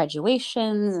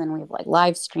graduations, and we've like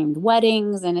live streamed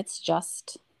weddings, and it's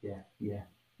just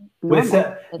well,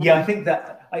 I think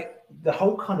that the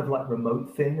whole kind of like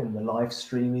remote thing and the live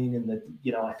streaming and the,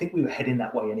 you know, I think we were heading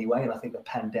that way anyway, and I think the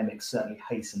pandemic certainly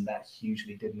hastened that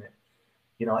hugely, didn't it?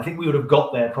 You know, I think we would have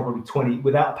got there probably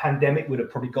without a pandemic, we'd have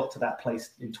probably got to that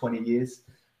place in 20 years.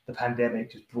 The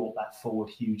pandemic just brought that forward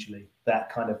hugely,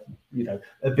 that kind of, you know,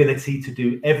 ability to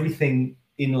do everything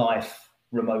in life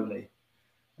remotely.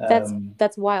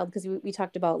 That's wild, because we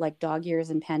talked about like dog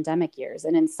years and pandemic years,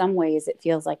 and in some ways it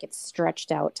feels like it's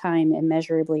stretched out time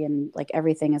immeasurably, and like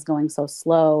everything is going so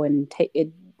slow, and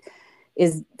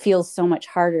feels so much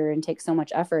harder and takes so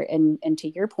much effort, and to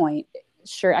your point,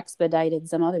 sure expedited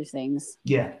some other things.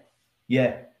 Yeah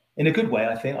in a good way.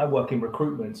 I think I work in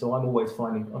recruitment, so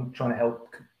I'm trying to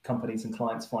help companies and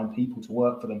clients find people to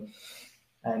work for them,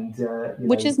 and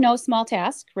which is no small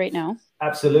task right now.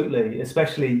 Absolutely,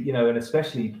 especially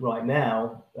right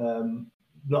now.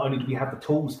 Not only do we have the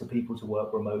tools for people to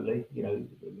work remotely, you know,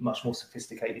 much more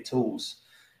sophisticated tools.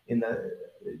 In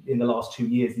the last 2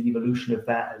 years, the evolution of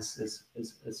that has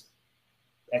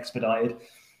expedited.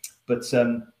 But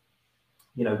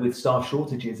you know, with staff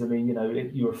shortages, I mean, you know,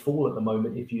 you're a fool at the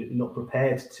moment if you're not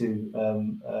prepared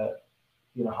to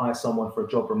you know, hire someone for a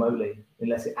job remotely,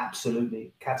 unless it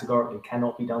absolutely categorically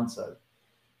cannot be done so.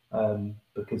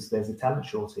 Because there's a talent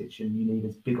shortage and you need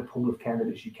as big a pool of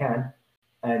candidates as you can.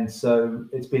 And so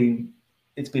it's been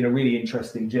a really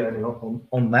interesting journey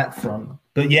on that front.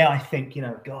 But yeah, I think, you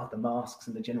know, God, the masks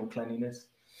and the general cleanliness.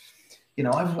 You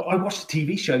know, I watched a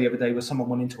TV show the other day where someone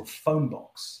went into a phone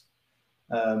box.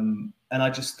 And I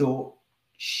just thought,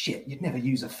 shit, you'd never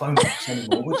use a phone box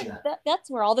anymore, would you? That's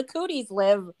where all the cooties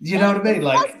live. You know what I mean?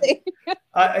 Like,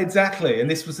 exactly. And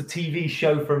this was a TV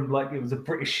show from it was a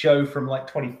British show from like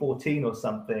 2014 or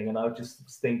something. And I just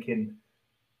was thinking,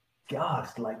 God,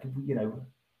 like, you know,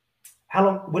 how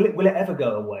long will it ever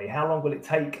go away? How long will it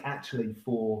take actually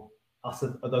for us,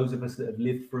 those of us that have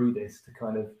lived through this, to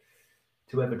kind of,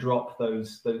 to ever drop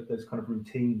those kind of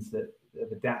routines that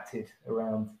have adapted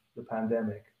around the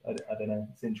pandemic. I don't know.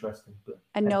 It's interesting. But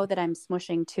I know that I'm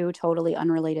smushing two totally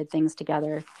unrelated things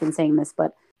together in saying this,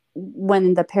 but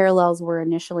when the parallels were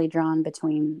initially drawn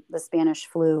between the Spanish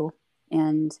flu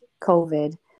and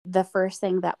COVID, the first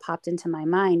thing that popped into my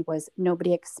mind was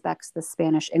nobody expects the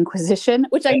Spanish Inquisition,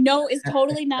 which I know is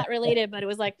totally not related, but it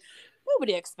was like,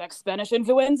 nobody expects Spanish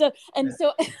influenza. And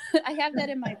so I have that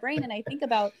in my brain. And I think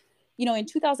about, in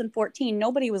 2014,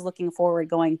 nobody was looking forward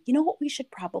going, you know what we should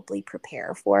probably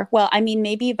prepare for? Well, I mean,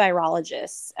 maybe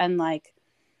virologists and like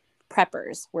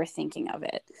preppers were thinking of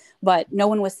it, but no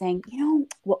one was saying,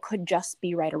 what could just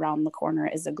be right around the corner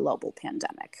is a global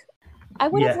pandemic. I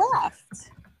would have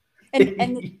laughed.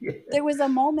 And there was a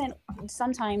moment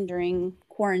sometime during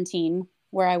quarantine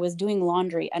where I was doing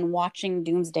laundry and watching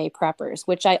Doomsday Preppers,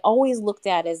 which I always looked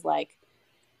at as like,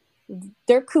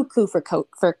 they're cuckoo for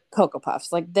Cocoa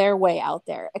Puffs. Like they're way out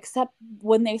there, except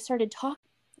when they started talking,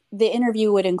 the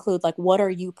interview would include like, what are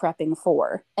you prepping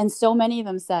for? And so many of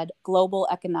them said global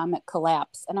economic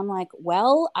collapse. And I'm like,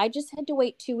 well, I just had to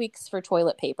wait 2 weeks for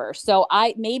toilet paper. So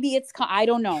I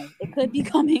don't know. It could be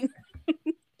coming.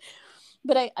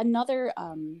 But another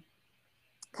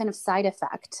kind of side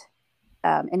effect,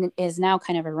 and it is now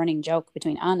kind of a running joke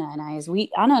between Anna and I, is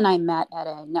Anna and I met at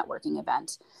a networking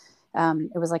event.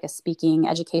 It was like a speaking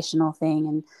educational thing.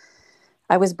 And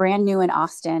I was brand new in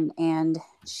Austin, and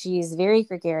she's very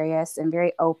gregarious and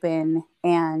very open.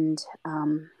 And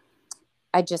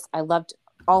I loved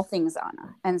all things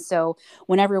Anna. And so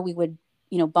whenever we would,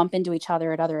 bump into each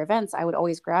other at other events, I would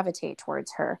always gravitate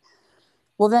towards her.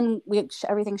 Well, then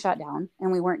everything shut down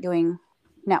and we weren't doing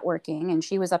networking, and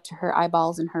she was up to her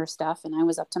eyeballs in her stuff and I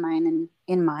was up to mine and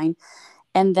in mine.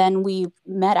 And then we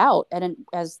met out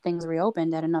as things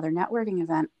reopened at another networking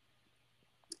event,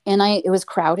 and it was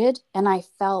crowded and I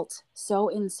felt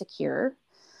so insecure.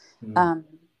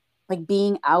 Like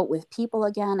being out with people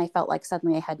again, I felt like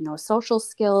suddenly I had no social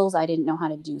skills. I didn't know how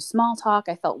to do small talk.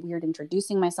 I felt weird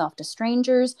introducing myself to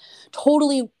strangers.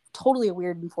 Totally a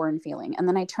weird and foreign feeling. And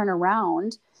then I turn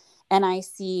around and I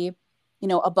see,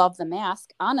 above the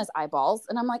mask, Anna's eyeballs.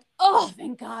 And I'm like, oh,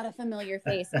 thank God, a familiar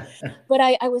face. But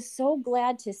I was so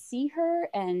glad to see her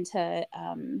and to,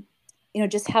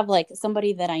 just have like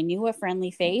somebody that I knew, a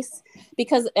friendly face,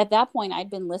 because at that point I'd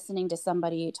been listening to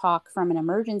somebody talk from an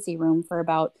emergency room for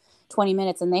about 20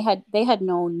 minutes, and they had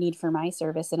no need for my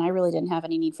service, and I really didn't have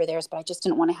any need for theirs, but I just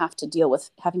didn't want to have to deal with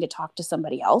having to talk to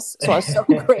somebody else. So I was so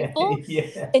grateful.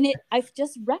 Yeah. And I've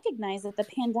just recognized that the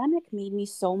pandemic made me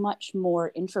so much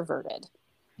more introverted.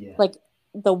 Yeah. Like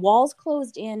the walls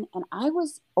closed in and I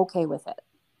was okay with it.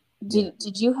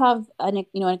 Did you have an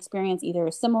experience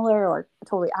either similar or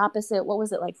totally opposite? What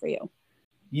was it like for you?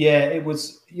 Yeah, it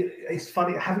was. It's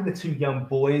funny having the two young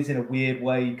boys in a weird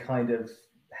way kind of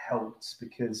helped,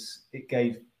 because it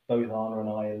gave both Anna and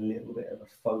I a little bit of a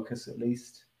focus, at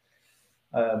least.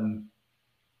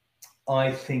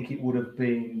 I think it would have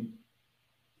been.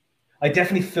 I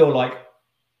definitely feel like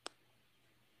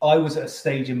I was at a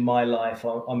stage in my life. I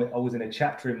was in a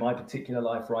chapter in my particular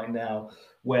life right now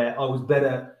where I was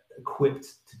better equipped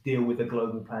to deal with a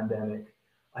global pandemic.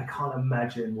 I can't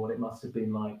imagine what it must have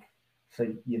been like for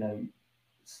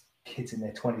kids in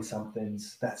their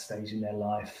 20-somethings, that stage in their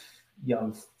life,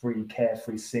 young, free,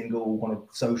 carefree, single, wanted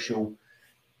social.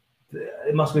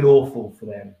 It must have been awful for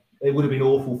them. It would have been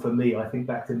awful for me. I think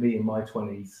back to me in my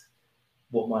 20s,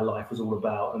 what my life was all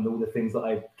about, and all the things that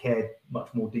I cared much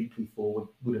more deeply for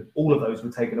would have, all of those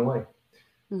were taken away.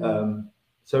 Mm-hmm.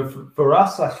 So for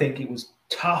us, I think it was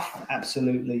tough,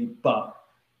 absolutely, but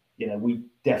we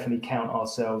definitely count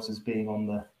ourselves as being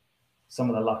on some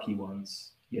of the lucky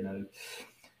ones, and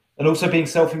also being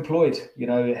self-employed.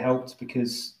 It helped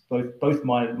because both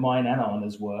mine and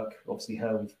Anna's work, obviously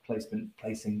her with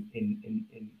placing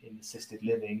in assisted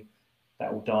living,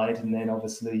 that all died, and then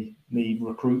obviously me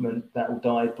recruitment, that all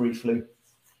died briefly.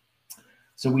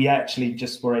 So we actually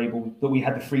just were able, but we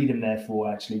had the freedom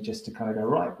therefore actually just to kind of go,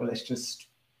 right, well, let's just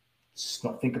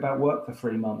not think about work for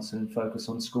 3 months and focus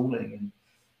on schooling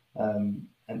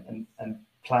and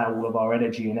plow all of our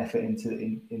energy and effort into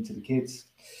the kids.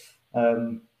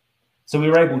 So we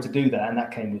were able to do that, and that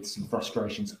came with some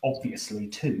frustrations, obviously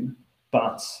too.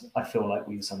 But I feel like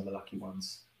we were some of the lucky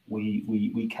ones.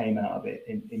 We came out of it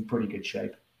in pretty good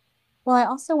shape. Well, I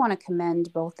also want to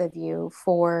commend both of you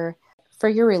for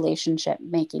your relationship,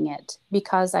 making it,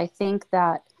 because I think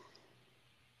that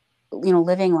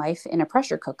living life in a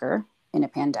pressure cooker in a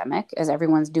pandemic, as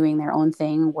everyone's doing their own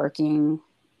thing, working,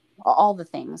 all the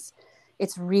things,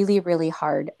 it's really, really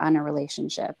hard on a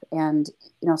relationship. And,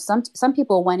 you know, some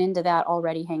people went into that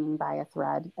already hanging by a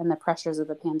thread, and the pressures of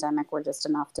the pandemic were just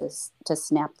enough to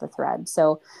snap the thread.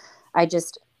 So I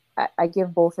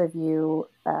give both of you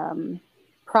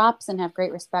props and have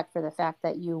great respect for the fact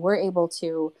that you were able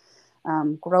to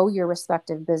grow your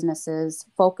respective businesses,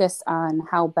 focus on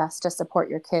how best to support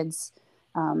your kids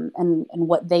and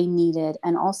what they needed,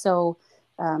 and also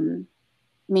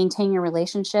maintain your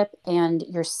relationship and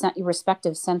your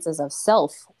respective senses of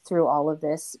self through all of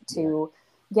this to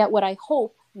get what I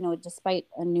hope, you know, despite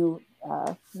a new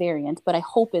variant, but I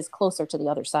hope is closer to the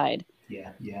other side.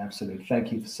 Yeah, absolutely.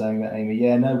 Thank you for saying that, Amy.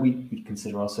 Yeah, no, we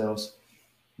consider ourselves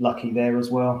lucky there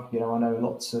as well. You know, I know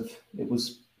it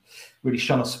was really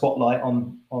shone a spotlight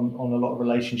on a lot of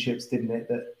relationships, didn't it?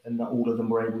 And not all of them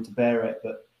were able to bear it,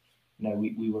 but you know,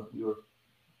 we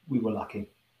were lucky.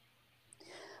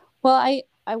 Well,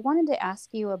 I wanted to ask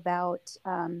you about,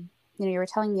 you know, you were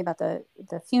telling me about the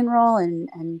funeral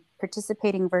and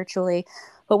participating virtually,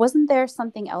 but wasn't there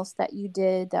something else that you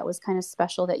did that was kind of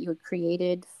special that you had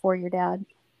created for your dad?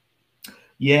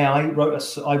 Yeah, I wrote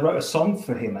a song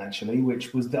for him actually,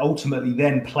 which was ultimately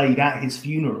then played at his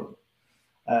funeral.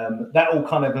 That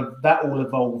all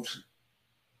evolved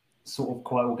sort of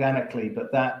quite organically,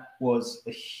 but that was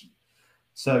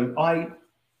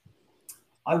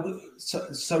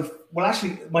well,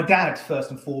 actually, my dad first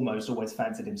and foremost always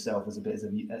fancied himself as a bit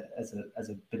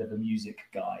of a music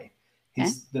guy.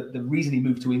 The reason he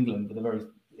moved to England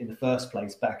in the first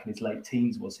place back in his late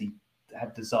teens was he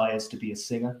had desires to be a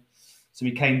singer. So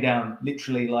he came down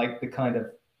literally like the kind of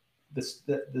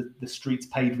the streets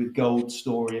paved with gold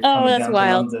story of coming down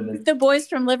wild. to London. If the boys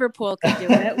from Liverpool could do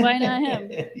it, why not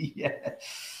him? Yeah,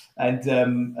 and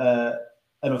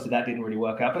obviously that didn't really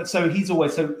work out. But so he's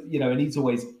always he's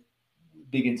always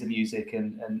big into music,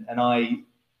 and I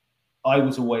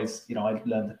was always, you know, I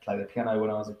learned to play the piano when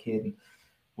I was a kid and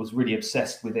was really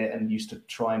obsessed with it and used to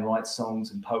try and write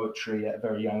songs and poetry at a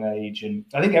very young age. And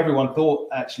I think everyone thought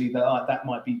actually that that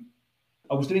might be,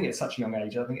 I was doing it at such a young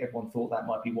age. I think everyone thought that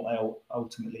might be what I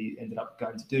ultimately ended up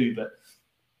going to do. But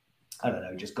I don't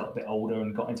know, just got a bit older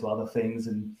and got into other things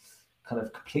and kind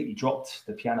of completely dropped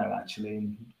the piano actually,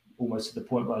 and almost to the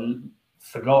point where I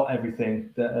forgot everything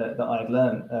that I had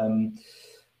learned.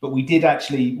 But we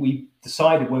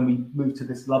decided when we moved to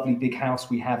this lovely big house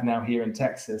we have now here in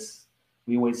Texas,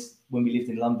 when we lived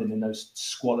in London in those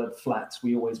squalid flats,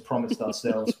 we always promised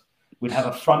ourselves we'd have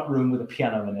a front room with a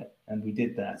piano in it. And we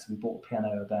did that. So we bought a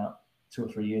piano about 2 or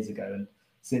 3 years ago. And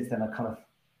since then I've kind of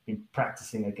been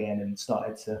practicing again and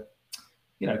started to,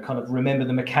 you know, kind of remember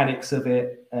the mechanics of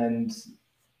it, and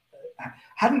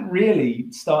hadn't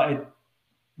really started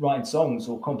writing songs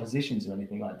or compositions or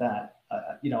anything like that.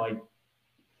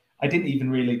 I didn't even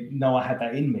really know I had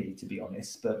that in me, to be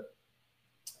honest. But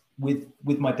with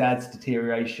my dad's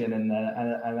deterioration and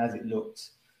as it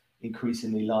looked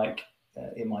increasingly like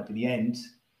it might be the end,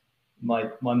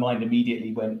 my mind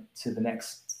immediately went to the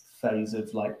next phase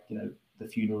of, like, you know, the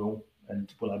funeral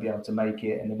and will I be able to make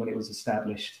it? And then when it was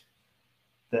established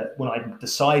that when I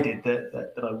decided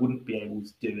that I wouldn't be able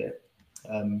to do it,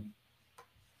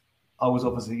 I was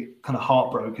obviously kind of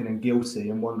heartbroken and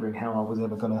guilty and wondering how I was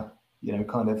ever going to, you know,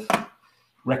 kind of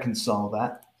reconcile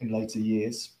that in later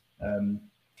years.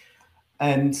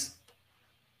 And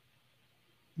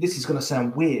this is going to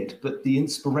sound weird, but the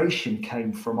inspiration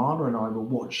came from Anna and I were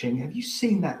watching. Have you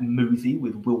seen that movie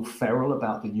with Will Ferrell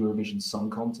about the Eurovision Song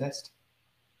Contest?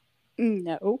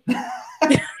 No.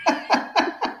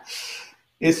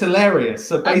 It's hilarious.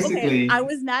 So basically, I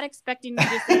was not expecting you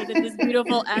to say that this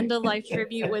beautiful end of life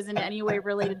tribute was in any way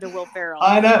related to Will Ferrell.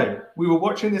 I know. We were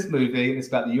watching this movie and it's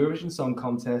about the Eurovision Song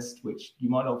Contest, which you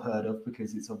might not have heard of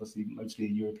because it's obviously mostly a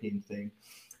European thing.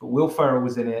 But Will Ferrell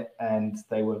was in it, and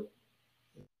they were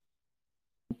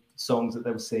songs that they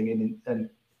were singing, and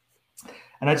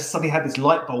I just suddenly had this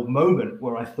light bulb moment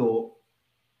where I thought,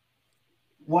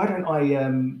 why don't I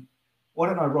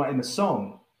write him a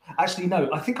song? Actually, no,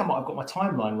 I think I might have got my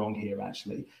timeline wrong here.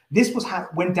 Actually, this was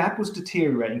when Dad was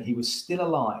deteriorating. He was still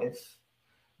alive,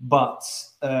 but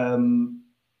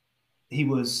he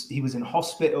was in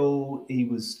hospital. He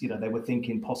was, you know, they were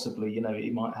thinking possibly, you know, he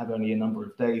might have only a number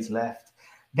of days left.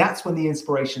 That's when the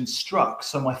inspiration struck.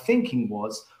 So my thinking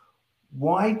was,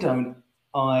 why don't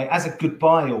I, as a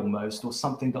goodbye almost, or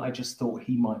something that I just thought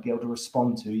he might be able to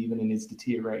respond to even in his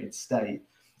deteriorated state,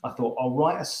 I thought I'll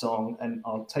write a song and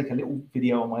I'll take a little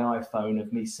video on my iPhone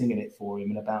of me singing it for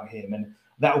him and about him, and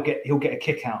he'll get a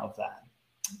kick out of that.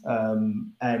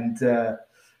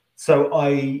 So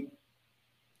I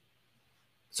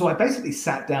basically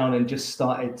sat down and just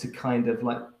started to kind of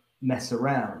like mess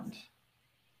around.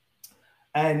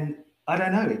 And I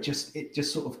don't know, it just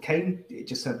sort of came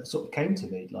to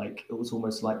me, like it was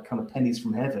almost like kind of pennies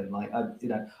from heaven. Like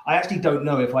I actually don't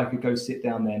know if I could go sit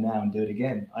down there now and do it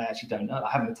again. I actually don't know. I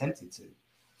haven't attempted to.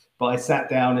 But I sat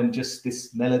down and just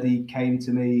this melody came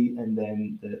to me, and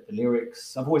then the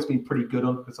lyrics. I've always been pretty good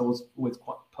on because I was always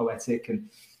quite poetic, and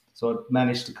so I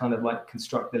managed to kind of like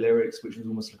construct the lyrics, which was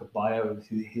almost like a bio of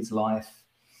his life.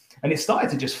 And it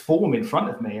started to just form in front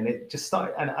of me, and it just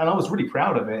started, and I was really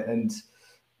proud of it. And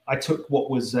I took what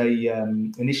was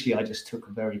initially I just took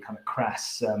a very kind of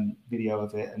crass video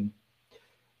of it,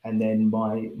 and then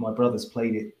my brothers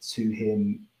played it to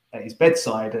him at his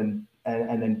bedside, and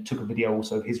then took a video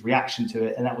also of his reaction to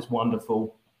it, and that was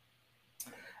wonderful.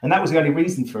 And that was the only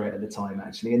reason for it at the time,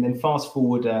 actually. And then fast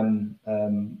forward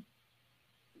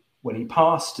when he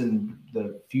passed and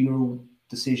the funeral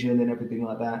decision and everything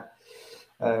like that,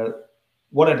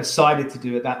 what I decided to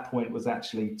do at that point was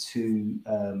actually to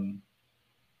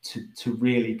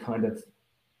really kind of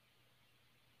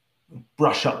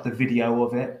brush up the video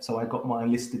of it. So I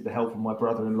enlisted the help of my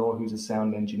brother-in-law, who's a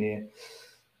sound engineer.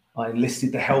 I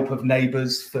enlisted the help of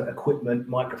neighbors for equipment,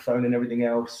 microphone and everything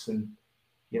else. And,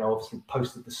 obviously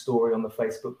posted the story on the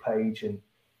Facebook page, and,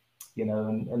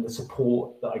 and the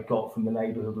support that I got from the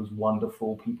neighborhood was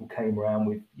wonderful. People came around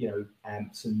with,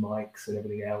 amps and mics and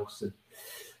everything else.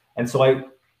 And so I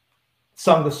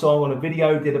sung the song on a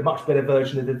video, did a much better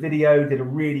version of the video, did a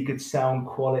really good sound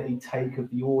quality take of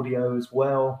the audio as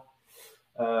well.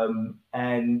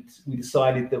 And we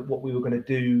decided that what we were going to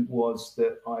do was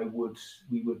that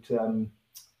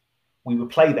we would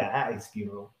play that at his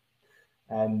funeral.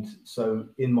 And so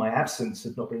in my absence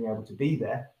of not being able to be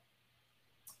there,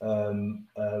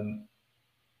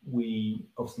 we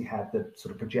obviously had the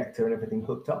sort of projector and everything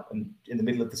hooked up, and in the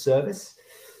middle of the service,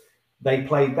 they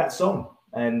played that song.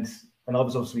 And I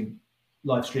was obviously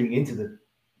live streaming into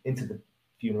the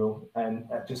funeral, and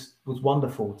it just was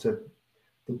wonderful to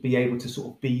be able to sort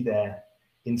of be there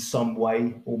in some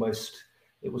way. Almost,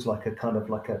 it was like a kind of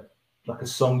like a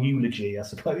song eulogy, I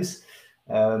suppose.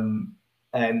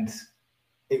 And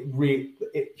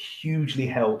it hugely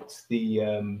helped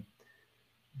the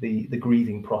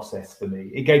grieving process for me.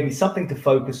 It gave me something to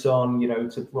focus on,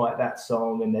 to write that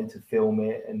song and then to film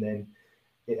it, and then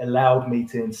it allowed me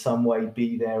to in some way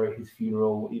be there at his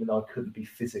funeral, even though I couldn't be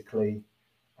physically.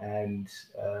 And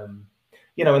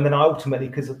and then I ultimately,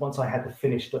 because once I had the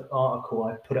finished article,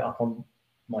 I put it up on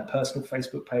my personal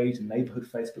Facebook page and neighborhood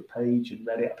Facebook page, and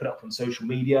Reddit. I put it up on social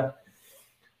media,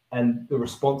 and the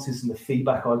responses and the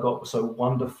feedback I got were so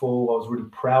wonderful. I was really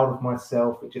proud of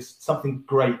myself. It just, something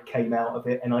great came out of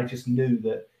it. And I just knew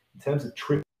that in terms of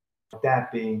tribute, my dad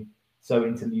being so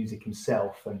into music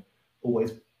himself and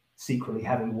always secretly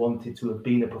having wanted to have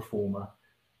been a performer,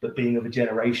 but being of a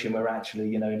generation where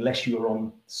actually, unless you were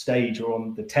on stage or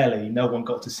on the telly, no one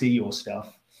got to see your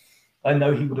stuff. I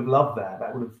know he would have loved that.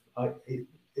 That would have, I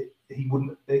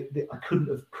couldn't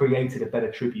have created a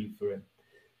better tribute for him,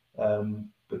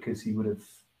 because it would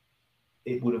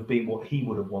have been what he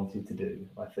would have wanted to do,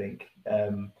 I think.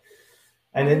 And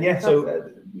then,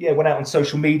 went out on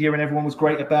social media, and everyone was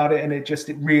great about it. And it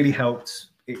really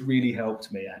helped. It really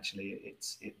helped me, actually.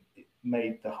 It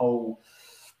made the whole,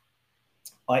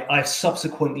 I've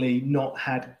subsequently not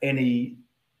had any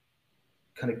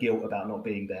kind of guilt about not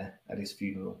being there at his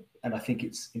funeral. And I think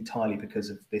it's entirely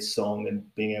because of this song and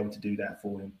being able to do that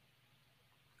for him.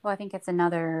 Well, I think it's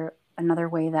another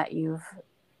way that you've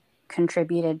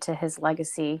contributed to his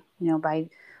legacy, by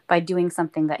doing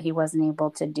something that he wasn't able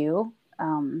to do,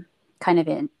 kind of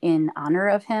in honor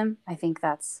of him. I think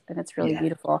that's really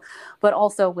beautiful. But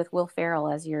also with Will Ferrell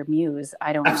as your muse,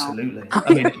 I don't know. Absolutely.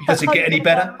 I mean, does it get any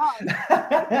better?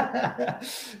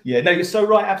 Yeah, no, you're so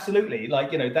right. Absolutely.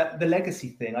 Like, that the legacy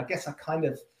thing, I guess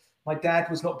my dad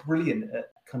was not brilliant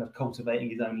at kind of cultivating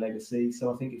his own legacy.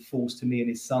 So I think it falls to me and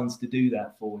his sons to do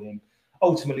that for him.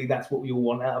 Ultimately, that's what we all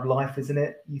want out of life, isn't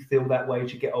it? You feel that way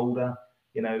as you get older.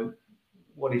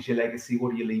 What is your legacy?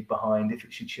 What do you leave behind? If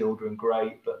it's your children,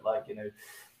 great. But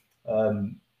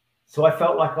so I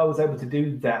felt like I was able to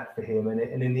do that for him.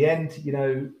 And in the end, if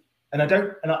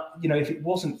it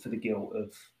wasn't for the guilt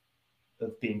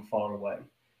of being far away,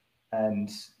 and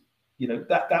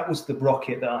that was the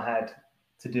rocket that I had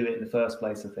to do it in the first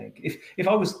place. I think if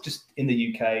I was just in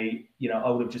the UK, I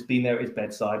would have just been there at his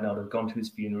bedside and I would have gone to his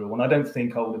funeral. And I don't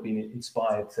think I would have been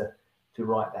inspired to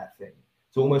write that thing.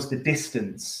 So almost the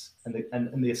distance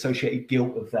and the associated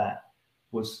guilt of that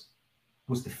was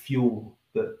the fuel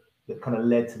that kind of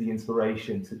led to the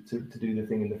inspiration to do the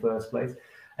thing in the first place.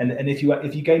 And if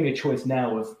you gave me a choice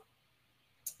now of,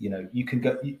 you know, you can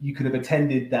go, you could have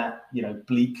attended that, you know,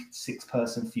 bleak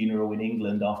 6-person funeral in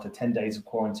England after 10 days of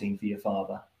quarantine for your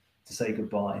father to say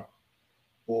goodbye,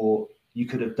 or you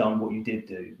could have done what you did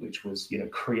do, which was, you know,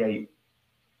 create,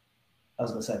 I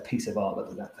was going to say a piece of art,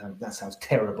 but that sounds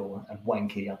terrible and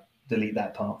wanky. I'll delete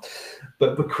that part.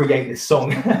 But create this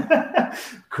song,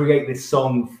 create this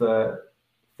song for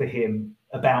him,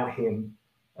 about him.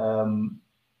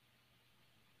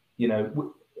 You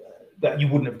know, that you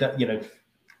wouldn't have done. You know,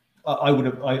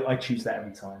 I choose that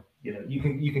every time. You know,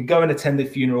 you can go and attend the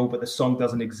funeral, but the song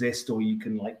doesn't exist, or you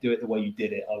can like do it the way you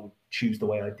did it. I would choose the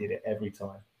way I did it every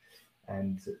time,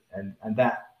 and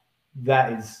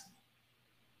that is.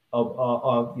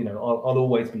 You know, I'll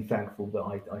always be thankful that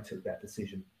I took that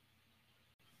decision.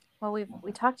 Well,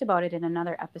 we talked about it in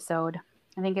another episode.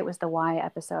 I think it was the Why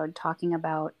episode, talking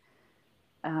about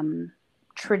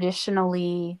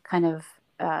traditionally kind of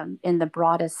in the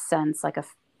broadest sense, like a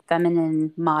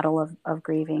feminine model of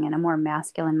grieving and a more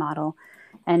masculine model.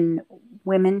 And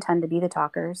women tend to be the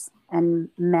talkers, and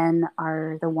men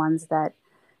are the ones that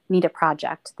need a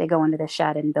project. They go into the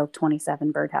shed and build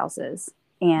 27 birdhouses.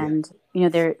 And, you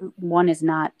know, one is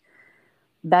not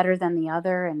better than the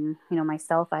other. And, you know,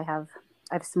 myself, I've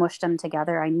smushed them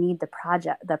together. I need the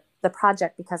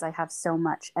project because I have so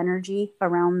much energy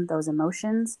around those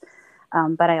emotions.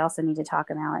 But I also need to talk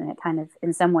them out. And it kind of,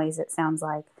 in some ways, it sounds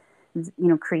like, you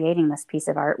know, creating this piece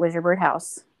of art was your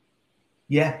birdhouse.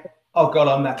 Yeah. Oh God,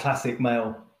 I'm that classic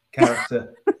male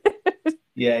character.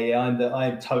 Yeah.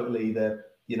 I'm totally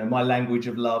you know, my language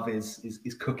of love is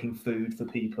cooking food for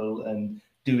people and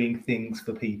doing things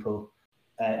for people,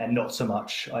 and not so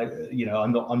much. You know,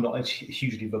 I'm not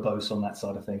hugely verbose on that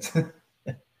side of things.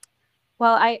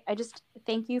 Well, I just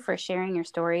thank you for sharing your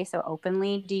story so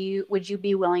openly. Would you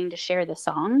be willing to share the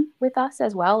song with us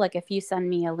as well? Like, if you send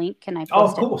me a link, can I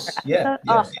post it? Oh, of course. Yeah.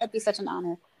 Oh, that'd be such an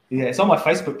honor. Yeah, it's on my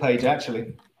Facebook page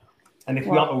actually. And if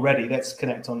we aren't already, let's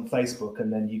connect on Facebook,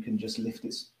 and then you can just lift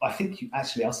it. I think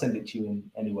I'll send it to you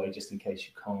anyway, just in case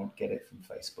you can't get it from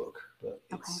Facebook. But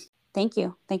okay. Thank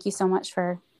you. Thank you so much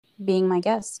for being my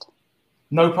guest.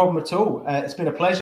 No problem at all. It's been a pleasure.